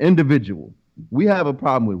an individual. We have a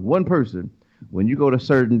problem with one person. When you go to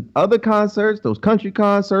certain other concerts, those country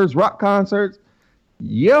concerts, rock concerts,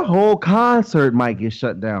 your whole concert might get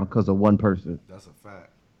shut down because of one person. That's a fact.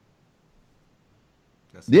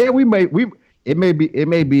 Yeah, it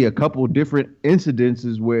may be a couple different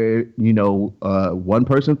incidences where one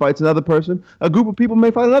person fights another person. A group of people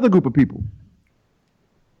may fight another group of people.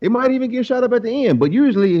 It might even get shot up at the end, but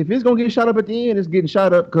usually if it's gonna get shot up at the end, it's getting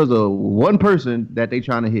shot up because of one person that they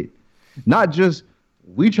trying to hit. Not just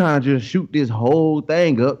we trying to just shoot this whole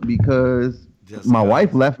thing up because my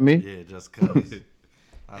wife left me. Yeah, just cause.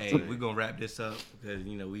 Hey, we're gonna wrap this up because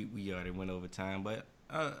we already went over time, but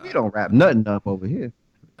we don't wrap nothing up over here.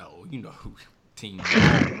 Oh, team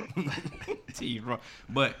wrong. Team wrong.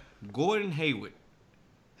 But Gordon Hayward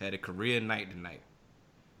had a career night tonight.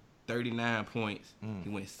 39 points. He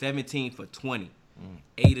went 17 for 20.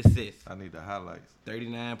 8 assists. I need the highlights.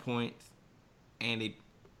 39 points. And it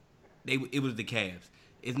was the Cavs.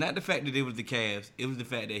 It's not the fact that it was the Cavs. It was the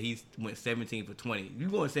fact that he went 17 for 20. You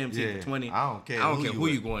going 17 for 20. I don't care who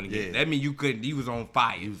you going to get. Yeah. That means you was on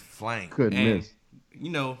fire. You was flying. Couldn't miss.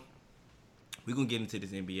 We're going to get into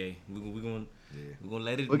this NBA. We're going to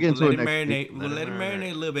let it marinate. We're going to let it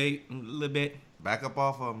marinate a little bit. Back up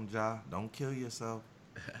off of them, Ja. Don't kill yourself.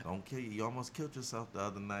 Don't kill you. You almost killed yourself the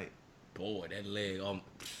other night. Boy, that leg.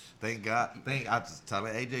 Thank God. I just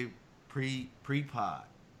telling AJ pre-pod.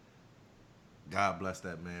 God bless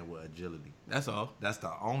that man with agility. That's all. That's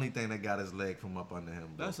the only thing that got his leg from up under him.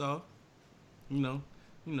 Bro. That's all.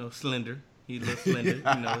 Slender. He looked slender. You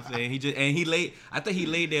know what I'm saying? He laid. I think he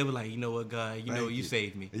laid there with like, you know what, God, you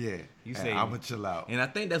saved me. Yeah. You saved me. I'ma chill out. And I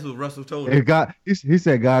think that's what Russell told Hey, him. God, he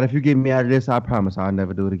said, God, if you get me out of this, I promise I'll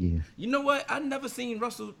never do it again. You know what? I never seen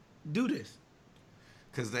Russell do this.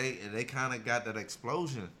 Cause they kind of got that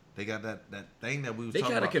explosion. They got that thing that we was talking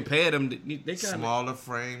They kind about. of compared him. They kind of smaller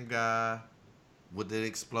frame guy with the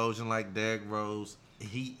explosion like Derrick Rose.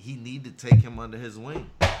 He need to take him under his wing.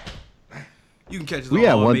 You can catch us on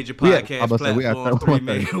all major podcast platforms.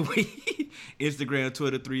 3-Man Weave. Instagram,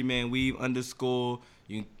 Twitter, 3ManWeave _.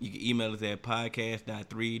 You can email us at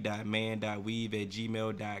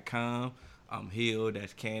podcast.3.man.weave@gmail.com. I'm Hill.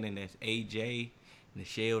 That's Cannon. That's AJ.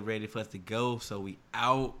 Nichelle ready for us to go. So we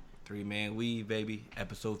out. 3-Man Weave, baby.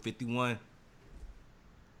 Episode 51.